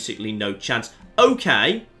basically no chance.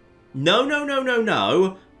 Okay.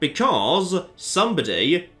 No. Because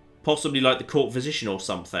somebody, possibly like the court physician or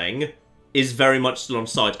something, is very much still on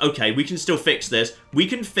side. Okay, we can still fix this. We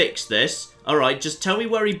can fix this. Alright, just tell me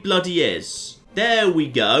where he bloody is. There we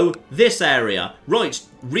go. This area. Right,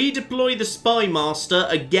 redeploy the spy master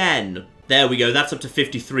again. There we go. That's up to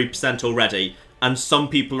 53% already. And some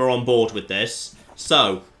people are on board with this.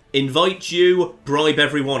 So, invite you, bribe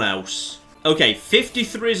everyone else. Okay,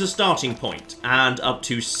 53 is a starting point. And up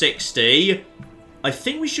to 60. I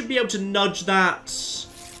think we should be able to nudge that,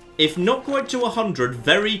 if not quite to 100,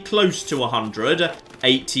 very close to 100.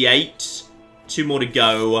 88. 2 more to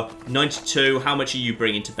go. 92. How much are you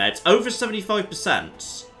bringing to bed? Over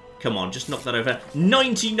 75%. Come on, just knock that over.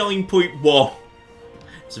 99.1.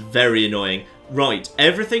 It's very annoying. Right,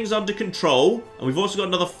 everything's under control. And we've also got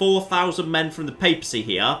another 4,000 men from the papacy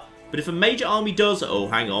here. But if a major army does... Oh,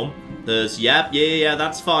 hang on. There's... Yeah,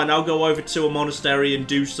 that's fine. I'll go over to a monastery and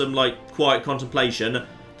do some, like, quiet contemplation.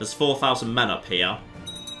 There's 4,000 men up here.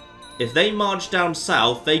 If they march down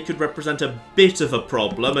south, they could represent a bit of a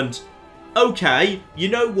problem. And, okay, you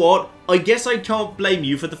know what? I guess I can't blame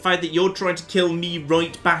you for the fact that you're trying to kill me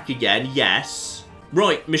right back again. Yes.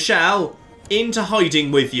 Right, Michel, into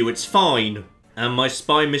hiding with you. It's fine. And my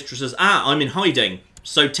spy mistress says, I'm in hiding.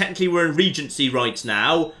 So technically we're in Regency right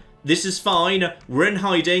now. This is fine. We're in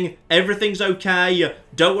hiding. Everything's okay.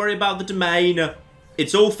 Don't worry about the domain.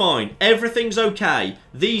 It's all fine. Everything's okay.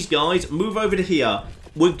 These guys, move over to here.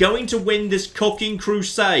 We're going to win this cocking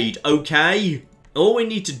crusade, okay? All we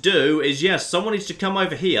need to do is, yes, someone needs to come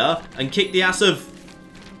over here and kick the ass of...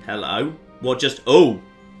 Hello? What just... Oh,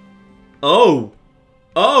 I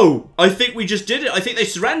think we just did it. I think they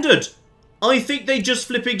surrendered. I think they just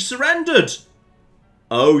flipping surrendered.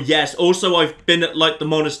 Oh, yes. Also, I've been at, like, the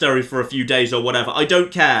monastery for a few days or whatever. I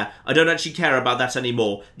don't care. I don't actually care about that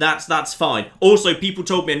anymore. That's fine. Also, people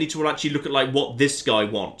told me I need to actually look at, like, what this guy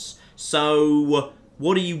wants. So,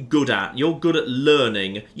 what are you good at? You're good at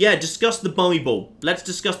learning. Yeah, discuss the Bible. Let's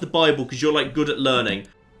discuss the Bible, because you're, like, good at learning.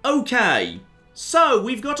 Okay. So,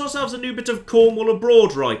 we've got ourselves a new bit of Cornwall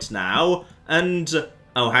abroad right now. And,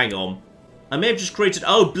 oh, hang on. I may have just created...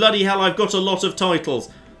 Oh, bloody hell, I've got a lot of titles.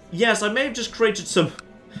 Yes, I may have just created some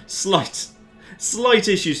slight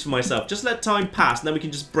issues for myself. Just let time pass, and then we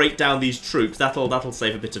can just break down these troops. That'll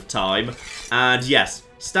save a bit of time. And, yes,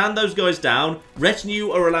 stand those guys down. Retinue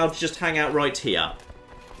are allowed to just hang out right here.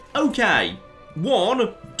 Okay.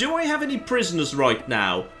 1, do I have any prisoners right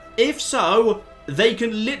now? If so, they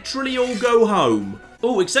can literally all go home.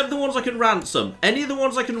 Oh, except the ones I can ransom. Any of the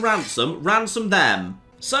ones I can ransom them.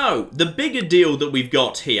 So, the bigger deal that we've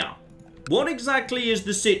got here. What exactly is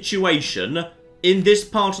the situation in this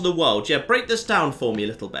part of the world? Yeah, break this down for me a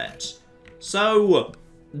little bit. So,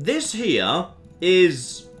 this here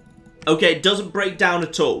is... Okay, it doesn't break down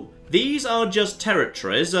at all. These are just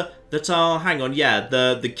territories that are... Hang on, yeah,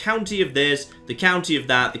 the county of this, the county of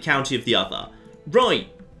that, the county of the other. Right.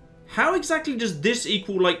 How exactly does this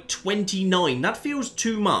equal, like, 29? That feels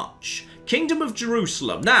too much. Kingdom of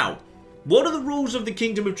Jerusalem. Now, what are the rules of the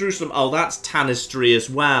Kingdom of Jerusalem? Oh, that's Tanistry as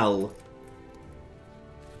well.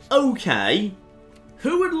 Okay.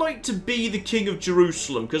 Who would like to be the King of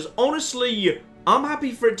Jerusalem? Because, honestly, I'm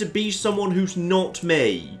happy for it to be someone who's not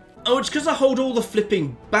me. Oh, it's because I hold all the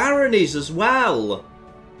flipping baronies as well.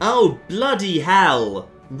 Oh, bloody hell.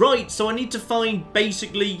 Right, so I need to find,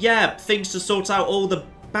 basically, yeah, things to sort out all the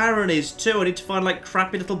baronies too. I need to find, like,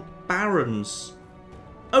 crappy little barons.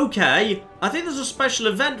 Okay, I think there's a special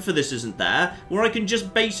event for this, isn't there? Where I can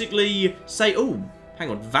just basically say, oh, hang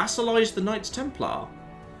on, vassalize the Knights Templar.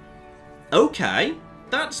 Okay,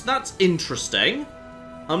 that's interesting.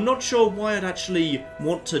 I'm not sure why I'd actually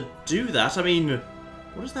want to do that. I mean,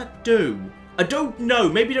 what does that do? I don't know.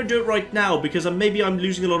 Maybe don't do it right now because maybe I'm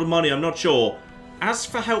losing a lot of money. I'm not sure. As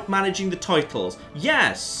for help managing the titles,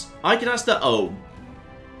 yes, I can ask that. Oh,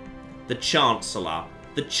 the Chancellor.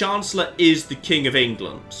 The Chancellor is the King of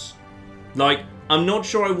England. Like, I'm not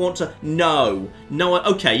sure I want to... No.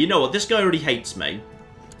 Okay, you know what? This guy already hates me.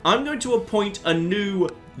 I'm going to appoint a new,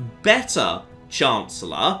 better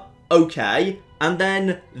Chancellor. Okay. And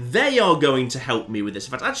then they are going to help me with this.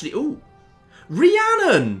 In fact, actually... Ooh.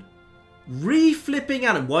 Rhiannon! Re-flipping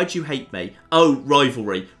Annan. Why'd you hate me? Oh,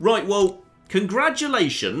 rivalry. Right, well,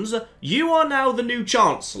 congratulations. You are now the new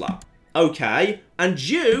Chancellor. Okay, and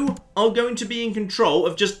you are going to be in control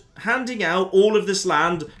of just handing out all of this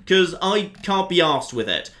land because I can't be arsed with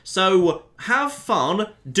it. So, have fun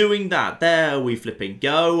doing that. There we flipping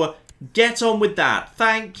go. Get on with that.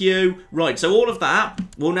 Thank you. Right, so all of that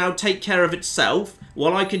will now take care of itself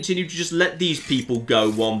while I continue to just let these people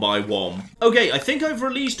go one by one. Okay, I think I've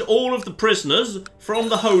released all of the prisoners from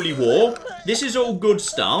the Holy War. This is all good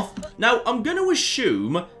stuff. Now, I'm going to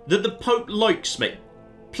assume that the Pope likes me.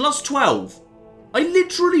 Plus 12. I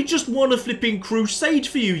literally just won a flipping crusade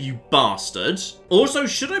for you, you bastard. Also,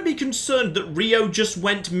 should I be concerned that Rio just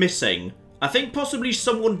went missing? I think possibly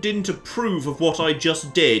someone didn't approve of what I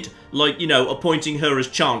just did. Like, you know, appointing her as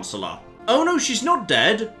Chancellor. Oh no, she's not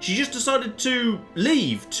dead. She just decided to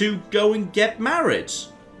leave to go and get married.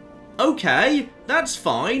 Okay, that's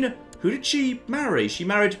fine. Who did she marry? She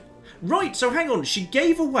married... Right, so hang on. She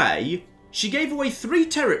gave away 3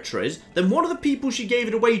 territories, then one of the people she gave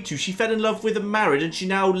it away to, she fell in love with and married, and she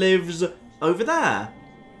now lives over there.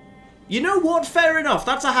 You know what? Fair enough.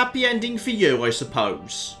 That's a happy ending for you, I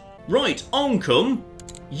suppose. Right, Oncom,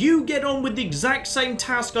 you get on with the exact same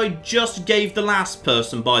task I just gave the last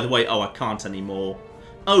person, by the way. Oh, I can't anymore.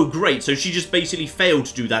 Oh, great. So she just basically failed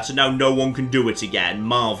to do that, and now no one can do it again.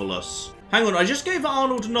 Marvellous. Hang on, I just gave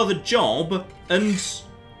Arnold another job, and...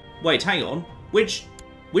 Wait, hang on. Which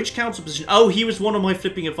council position? Oh, he was one of my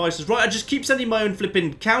flipping advisors. Right, I just keep sending my own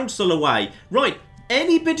flipping council away. Right,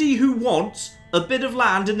 anybody who wants a bit of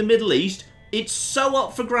land in the Middle East, it's so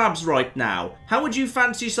up for grabs right now. How would you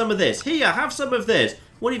fancy some of this? Here, have some of this.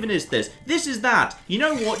 What even is this? This is that. You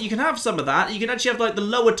know what? You can have some of that. You can actually have, like, the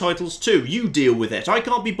lower titles too. You deal with it. I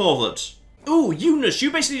can't be bothered. Ooh, Eunice,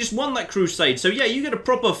 you basically just won that crusade. So, yeah, you get a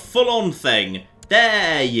proper full-on thing.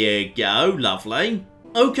 There you go. Lovely.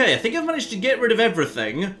 Okay, I think I've managed to get rid of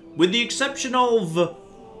everything, with the exception of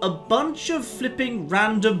a bunch of flipping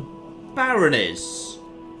random baronies.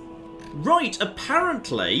 Right,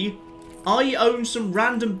 apparently, I own some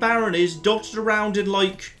random baronies dotted around in,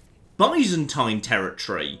 like, Byzantine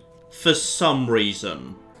territory, for some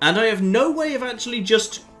reason. And I have no way of actually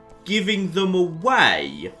just giving them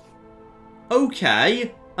away.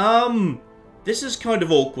 Okay, this is kind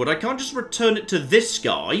of awkward. I can't just return it to this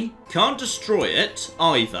guy. Can't destroy it,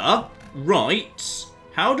 either. Right.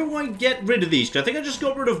 How do I get rid of these? Because I think I just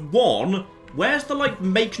got rid of one. Where's the, like,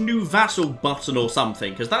 make new vassal button or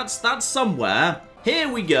something? Because that's somewhere.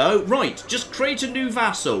 Here we go. Right, just create a new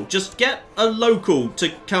vassal. Just get a local to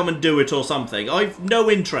come and do it or something. I've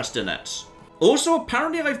no interest in it. Also,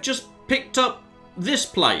 apparently I've just picked up this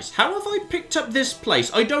place. How have I picked up this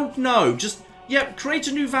place? I don't know. Just, yep, create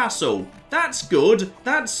a new vassal. That's good.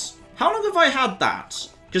 That's... How long have I had that?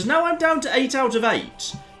 Because now I'm down to 8 out of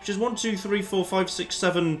 8. Which is 1, 2, 3, 4, 5, 6,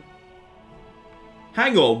 7...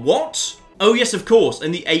 Hang on, what? Oh, yes, of course.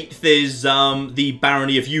 And the 8th is the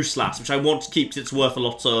Barony of Uslas, which I want to keep because it's worth a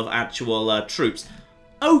lot of actual troops.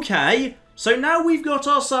 Okay, so now we've got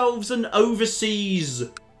ourselves an overseas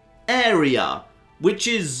area, which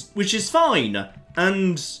is fine.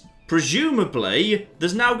 And presumably,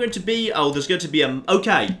 there's now going to be... Oh, there's going to be a...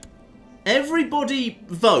 Okay, everybody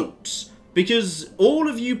vote, because all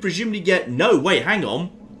of you presumably get... No, wait, hang on.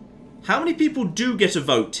 How many people do get a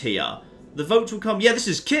vote here? The vote will come... Yeah, this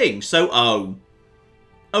is king, so... Oh.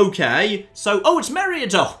 Okay, so... Oh, it's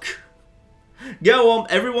Meriadoc! Go on,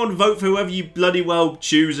 everyone vote for whoever you bloody well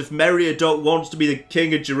choose. If Meriadoc wants to be the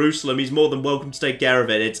king of Jerusalem, he's more than welcome to take care of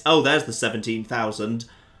it. It's... Oh, there's the 17,000.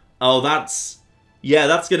 Oh, that's... Yeah,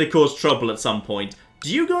 that's going to cause trouble at some point.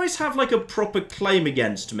 Do you guys have, like, a proper claim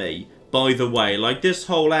against me, by the way? Like, this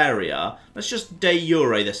whole area? Let's just de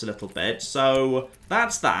jure this a little bit. So,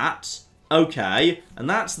 that's that. Okay, and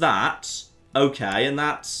that's that. Okay, and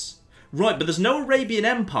that's... Right, but there's no Arabian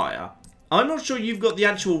Empire. I'm not sure you've got the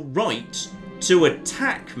actual right to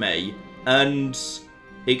attack me. And,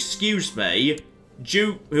 excuse me,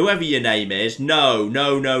 Duke, whoever your name is, no.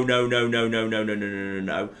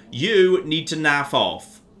 You need to naff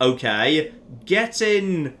off, okay? Get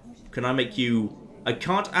in... Can I make you... I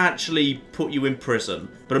can't actually put you in prison,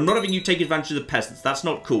 but I'm not having you take advantage of the peasants. That's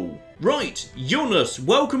not cool. Right, Jonas,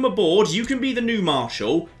 welcome aboard. You can be the new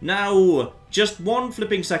marshal. Now, just one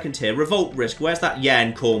flipping second here. Revolt risk. Where's that? Yeah,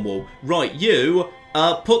 in Cornwall. Right, you,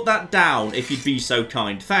 put that down if you'd be so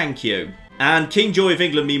kind. Thank you. And King Joy of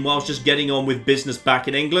England, meanwhile, is just getting on with business back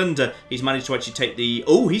in England. He's managed to actually take the...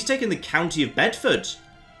 Oh, he's taken the county of Bedford.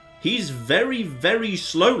 He's very, very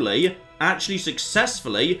slowly... actually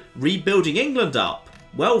successfully rebuilding England up.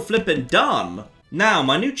 Well flippin' done. Now,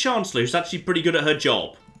 my new Chancellor, who's actually pretty good at her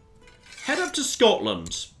job. Head up to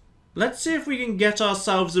Scotland. Let's see if we can get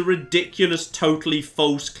ourselves a ridiculous, totally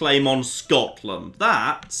false claim on Scotland.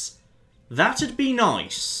 That'd be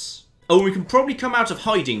nice. Oh, we can probably come out of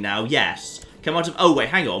hiding now, yes. Come out of... Oh, wait,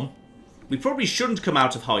 hang on. We probably shouldn't come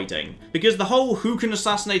out of hiding. Because the whole who can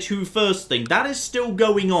assassinate who first thing, that is still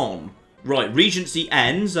going on. Right, Regency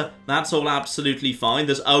ends. That's all absolutely fine.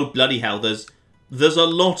 There's... Oh, bloody hell. There's a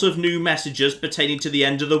lot of new messages pertaining to the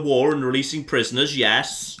end of the war and releasing prisoners,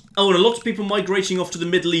 yes. Oh, and a lot of people migrating off to the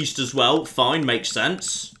Middle East as well. Fine, makes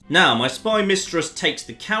sense. Now, my spy mistress takes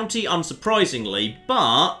the county, unsurprisingly,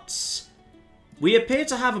 but... we appear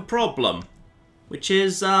to have a problem. Which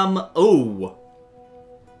is, Oh.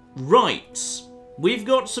 Right. We've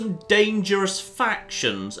got some dangerous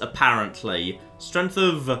factions, apparently. Strength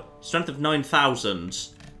of 9,000.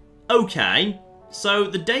 Okay, so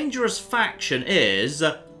the dangerous faction is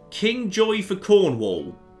King Joy for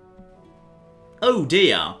Cornwall. Oh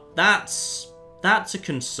dear, that's a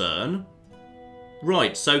concern.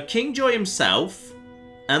 Right, so King Joy himself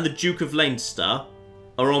and the Duke of Leinster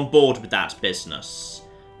are on board with that business.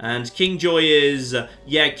 And King Joy is...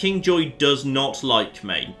 yeah, King Joy does not like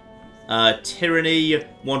me. Tyranny,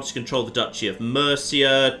 wants to control the Duchy of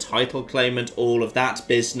Mercia, title claimant, all of that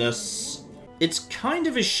business. It's kind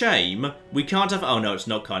of a shame we can't have... Oh no, it's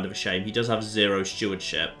not kind of a shame. He does have 0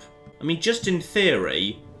 stewardship. I mean, just in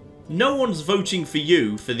theory, no one's voting for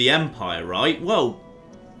you for the Empire, right? Well,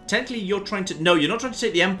 technically you're trying to... No, you're not trying to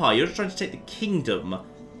take the Empire. You're trying to take the Kingdom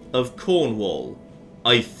of Cornwall.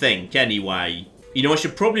 I think, anyway. You know, I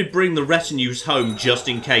should probably bring the retinues home just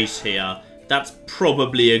in case here. That's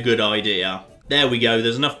probably a good idea. There we go.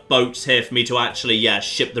 There's enough boats here for me to actually, yeah,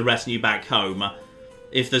 ship the retinue back home.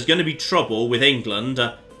 If there's going to be trouble with England,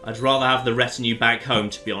 I'd rather have the retinue back home,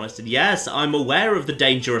 to be honest. And yes, I'm aware of the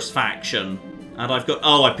dangerous faction. And I've got...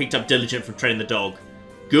 Oh, I picked up Diligent from training the dog.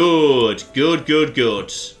 Good.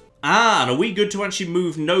 Ah, and are we good to actually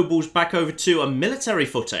move nobles back over to a military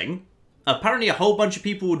footing? Apparently a whole bunch of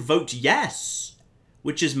people would vote yes.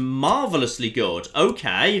 Which is marvellously good.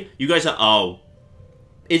 Okay, you guys are... Oh.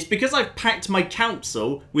 It's because I've packed my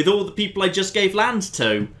council with all the people I just gave land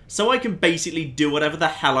to. So I can basically do whatever the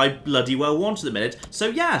hell I bloody well want at the minute. So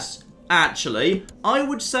yes, actually, I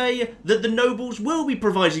would say that the nobles will be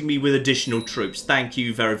providing me with additional troops. Thank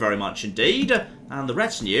you very, very much indeed. And the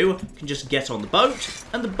retinue can just get on the boat,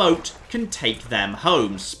 and the boat can take them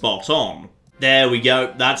home. Spot on. There we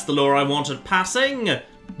go. That's the law I wanted passing.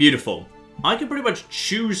 Beautiful. I can pretty much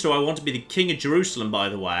choose who I want to be the King of Jerusalem, by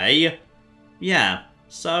the way. Yeah.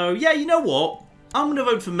 So, yeah, you know what? I'm going to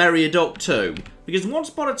vote for Meriadoc too. Because once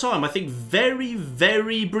upon a time, I think very,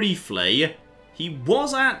 very briefly, he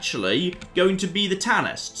was actually going to be the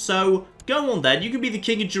Tannist. So, go on then. You can be the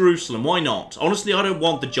King of Jerusalem. Why not? Honestly, I don't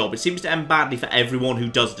want the job. It seems to end badly for everyone who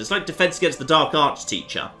does it. It's like Defense Against the Dark Arts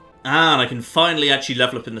teacher. And I can finally actually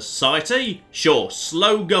level up in the society. Sure,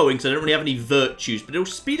 slow going because I don't really have any virtues, but it'll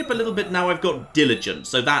speed up a little bit now I've got diligence,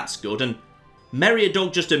 so that's good. And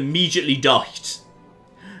Meriadoc just immediately died.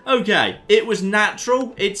 Okay, it was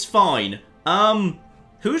natural, it's fine.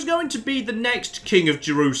 Who's going to be the next King of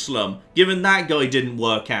Jerusalem, given that guy didn't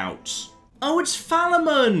work out? Oh, it's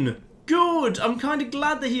Philemon! Good, I'm kind of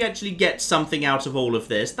glad that he actually gets something out of all of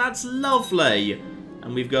this. That's lovely.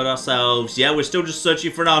 And we've got ourselves... Yeah, we're still just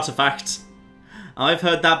searching for an artifact. I've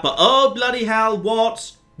heard that, but... Oh, bloody hell,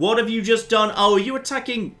 what? What have you just done? Oh, are you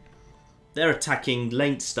attacking... They're attacking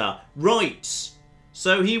Leinster. Right.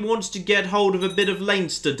 So he wants to get hold of a bit of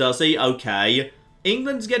Leinster, does he? Okay.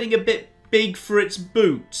 England's getting a bit big for its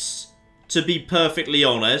boots, to be perfectly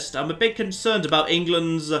honest. I'm a bit concerned about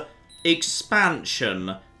England's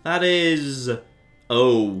expansion. That is...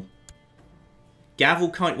 Oh...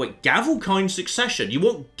 Gavelkind... Wait, Gavelkind succession? You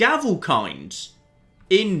want Gavelkind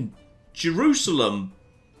in Jerusalem?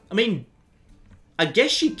 I mean, I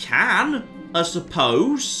guess you can, I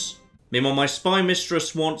suppose. Meanwhile, my spy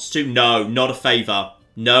mistress wants to... No, not a favour.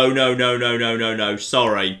 No, no, no, no, no, no, no.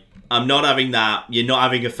 Sorry. I'm not having that. You're not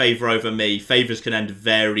having a favour over me. Favours can end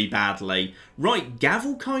very badly. Right,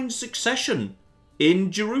 Gavelkind succession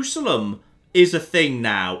in Jerusalem is a thing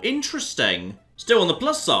now. Interesting. Still, on the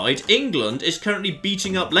plus side, England is currently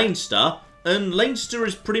beating up Leinster, and Leinster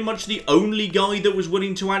is pretty much the only guy that was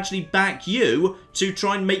willing to actually back you to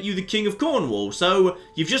try and make you the King of Cornwall. So,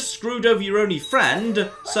 you've just screwed over your only friend,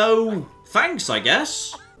 so thanks, I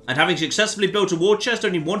guess. And having successfully built a war chest,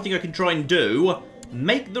 only one thing I can try and do,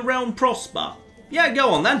 make the realm prosper. Yeah, go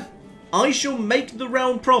on then. I shall make the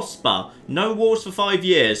realm prosper. No wars for 5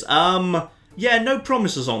 years. Yeah, no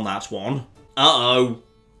promises on that one. Uh-oh.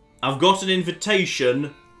 I've got an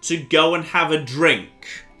invitation to go and have a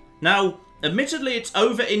drink. Now, admittedly, it's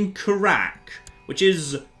over in Karak, which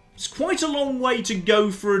is it's quite a long way to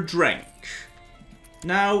go for a drink.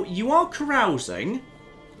 Now, you are carousing.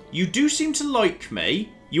 You do seem to like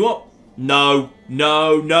me. You are... No,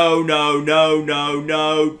 no, no, no, no, no,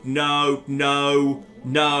 no, no, no,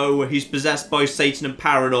 no. He's possessed by Satan and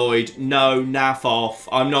paranoid. No, naff off.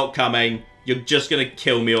 I'm not coming. You're just going to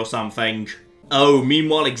kill me or something. Oh,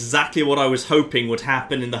 meanwhile, exactly what I was hoping would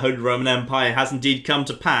happen in the Holy Roman Empire has indeed come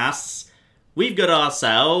to pass. We've got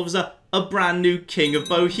ourselves a brand new King of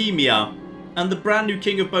Bohemia. And the brand new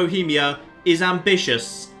King of Bohemia is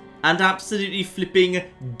ambitious and absolutely flipping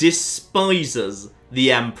despises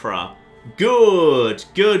the Emperor. Good,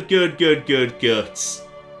 good, good, good, good, good.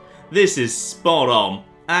 This is spot on.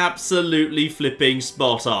 Absolutely flipping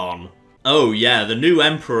spot on. Oh yeah, the new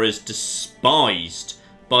Emperor is despised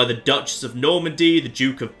by the Duchess of Normandy, the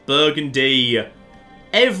Duke of Burgundy,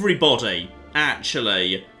 everybody,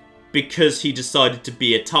 actually, because he decided to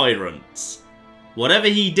be a tyrant. Whatever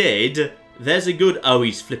he did, there's a good... Oh,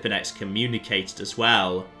 he's flipping excommunicated as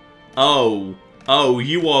well. Oh,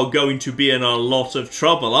 you are going to be in a lot of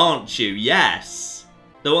trouble, aren't you? Yes.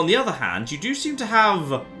 Though on the other hand, you do seem to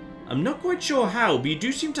have... I'm not quite sure how, but you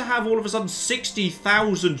do seem to have all of a sudden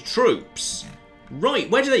 60,000 troops. Right,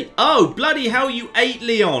 where do they... Oh, bloody hell, you ate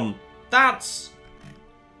Leon. That's...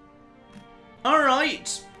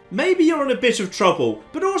 Alright. Maybe you're in a bit of trouble,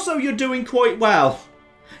 but also you're doing quite well.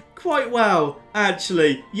 Quite well,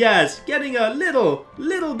 actually. Yes, getting a little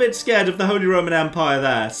bit scared of the Holy Roman Empire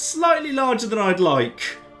there. Slightly larger than I'd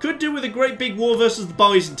like. Could do with a great big war versus the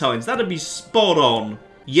Byzantines. That'd be spot on.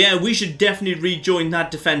 Yeah, we should definitely rejoin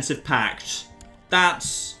that defensive pact.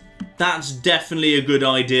 That's definitely a good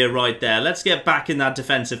idea right there. Let's get back in that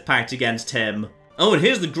defensive pact against him. Oh, and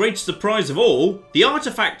here's the greatest surprise of all. The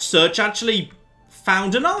artifact search actually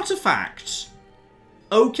found an artifact.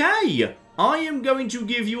 Okay, I am going to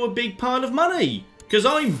give you a big pile of money. Because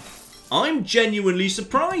I'm genuinely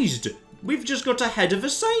surprised. We've just got a head of a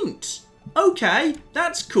saint. Okay,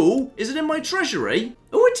 that's cool. Is it in my treasury?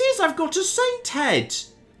 Oh, it is. I've got a saint head.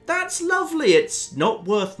 That's lovely. It's not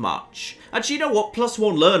worth much. Actually, you know what?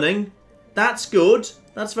 +1 learning. That's good.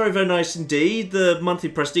 That's very, very nice indeed. The monthly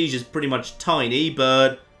prestige is pretty much tiny,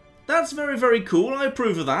 but that's very, very cool. I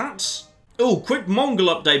approve of that. Oh, quick Mongol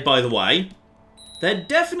update, by the way. They're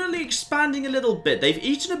definitely expanding a little bit. They've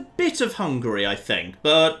eaten a bit of Hungary, I think,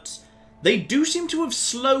 but they do seem to have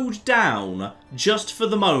slowed down just for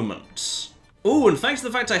the moment. Oh, and thanks to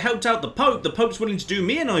the fact I helped out the Pope's willing to do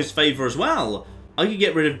me a nice favour as well. I could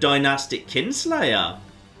get rid of Dynastic Kinslayer.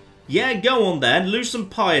 Yeah, go on then, lose some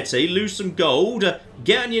piety, lose some gold,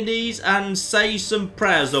 get on your knees and say some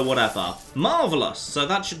prayers or whatever. Marvellous, so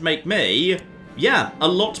that should make me, yeah, a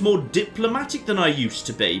lot more diplomatic than I used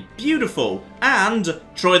to be. Beautiful. And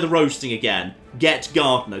try the roasting again. Get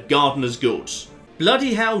Gardener, Gardener's good.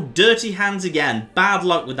 Bloody hell, dirty hands again, bad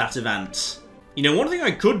luck with that event. You know, one thing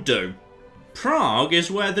I could do, Prague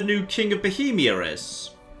is where the new King of Bohemia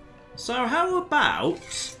is. So how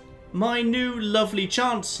about my new lovely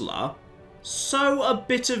Chancellor sow a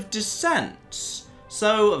bit of dissent?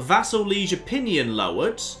 So vassal liege opinion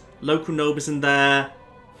lowered, local nobles and their,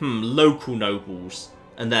 local nobles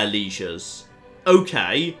and their lieges.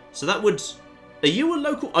 Okay, so that would, are you a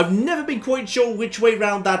local? I've never been quite sure which way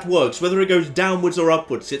round that works, whether it goes downwards or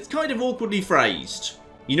upwards. It's kind of awkwardly phrased.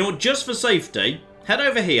 You know what, just for safety, head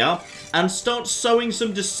over here and start sowing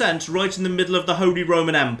some dissent right in the middle of the Holy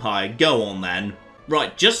Roman Empire. Go on then.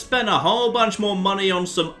 Right, just spend a whole bunch more money on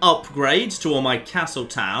some upgrades to all my castle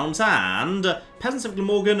towns and peasants of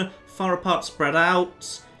Glamorgan far apart spread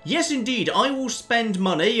out. Yes, indeed, I will spend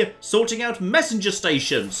money sorting out messenger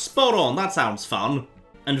stations. Spot on, that sounds fun.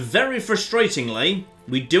 And very frustratingly,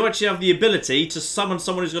 we do actually have the ability to summon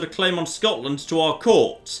someone who's got a claim on Scotland to our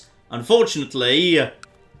court. Unfortunately,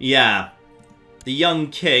 yeah, the young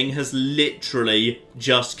king has literally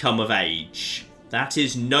just come of age. That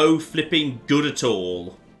is no flipping good at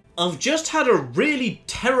all. I've just had a really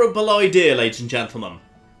terrible idea, ladies and gentlemen.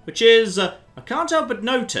 Which is, I can't help but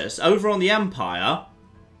notice, over on the Empire,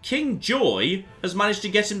 King Joy has managed to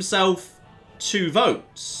get himself 2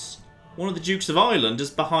 votes. One of the Dukes of Ireland is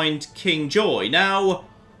behind King Joy. Now,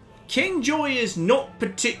 King Joy is not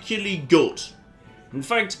particularly good. In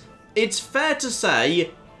fact, it's fair to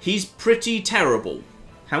say he's pretty terrible.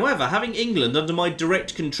 However, having England under my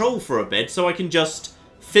direct control for a bit, so I can just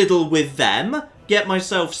fiddle with them, get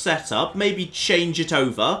myself set up, maybe change it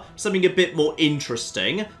over, something a bit more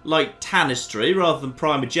interesting, like Tanistry rather than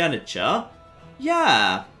primogeniture.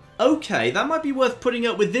 Yeah, okay, that might be worth putting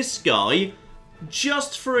up with this guy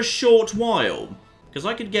just for a short while. Because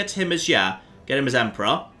I could get him as, get him as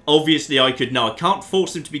Emperor. Obviously I could, no, I can't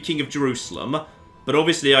force him to be King of Jerusalem, but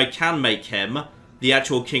obviously I can make him the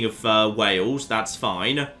actual King of Wales, that's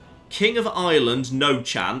fine. King of Ireland, no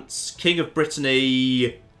chance. King of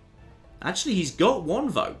Brittany, actually he's got 1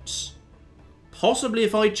 vote. Possibly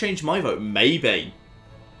if I change my vote, maybe.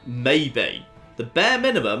 Maybe. The bare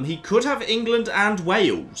minimum, he could have England and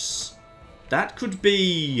Wales. That could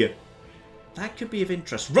be of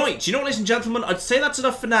interest. Right, you know what, ladies and gentlemen, I'd say that's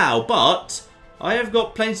enough for now, but I have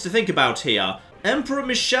got plenty to think about here. Emperor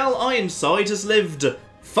Michel Ironside has lived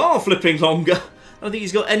far flipping longer. I don't think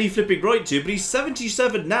he's got any flipping right to, but he's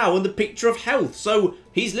 77 now and the picture of health, so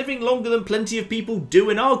he's living longer than plenty of people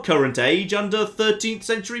do in our current age under 13th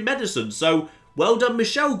century medicine, so well done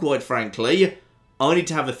Michel, quite frankly. I need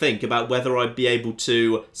to have a think about whether I'd be able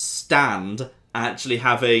to stand actually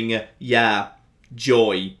having,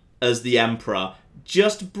 Joy as the Emperor.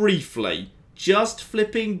 Just briefly. Just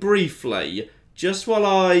flipping briefly. Just while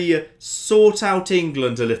I sort out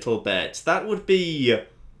England a little bit. That would be,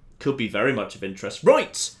 could be very much of interest.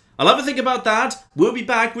 Right, I'll have a think about that. We'll be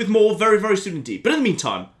back with more very, very soon indeed. But in the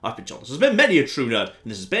meantime, I've been John. This has been Many a True Nerd,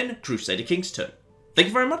 and this has been Crusader Kings 2. Thank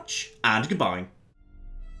you very much, and goodbye.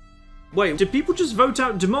 Wait, did people just vote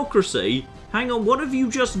out democracy? Hang on, what have you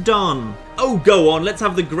just done? Oh, go on, let's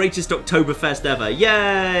have the greatest Oktoberfest ever.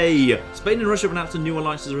 Yay! Spain and Russia have announced a new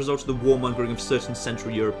alliance as a result of the warmongering of certain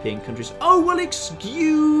Central European countries. Oh, well,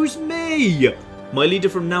 excuse me! My leader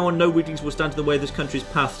from now on, no weaklings will stand in the way of this country's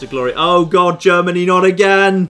path to glory. Oh, God, Germany, not again!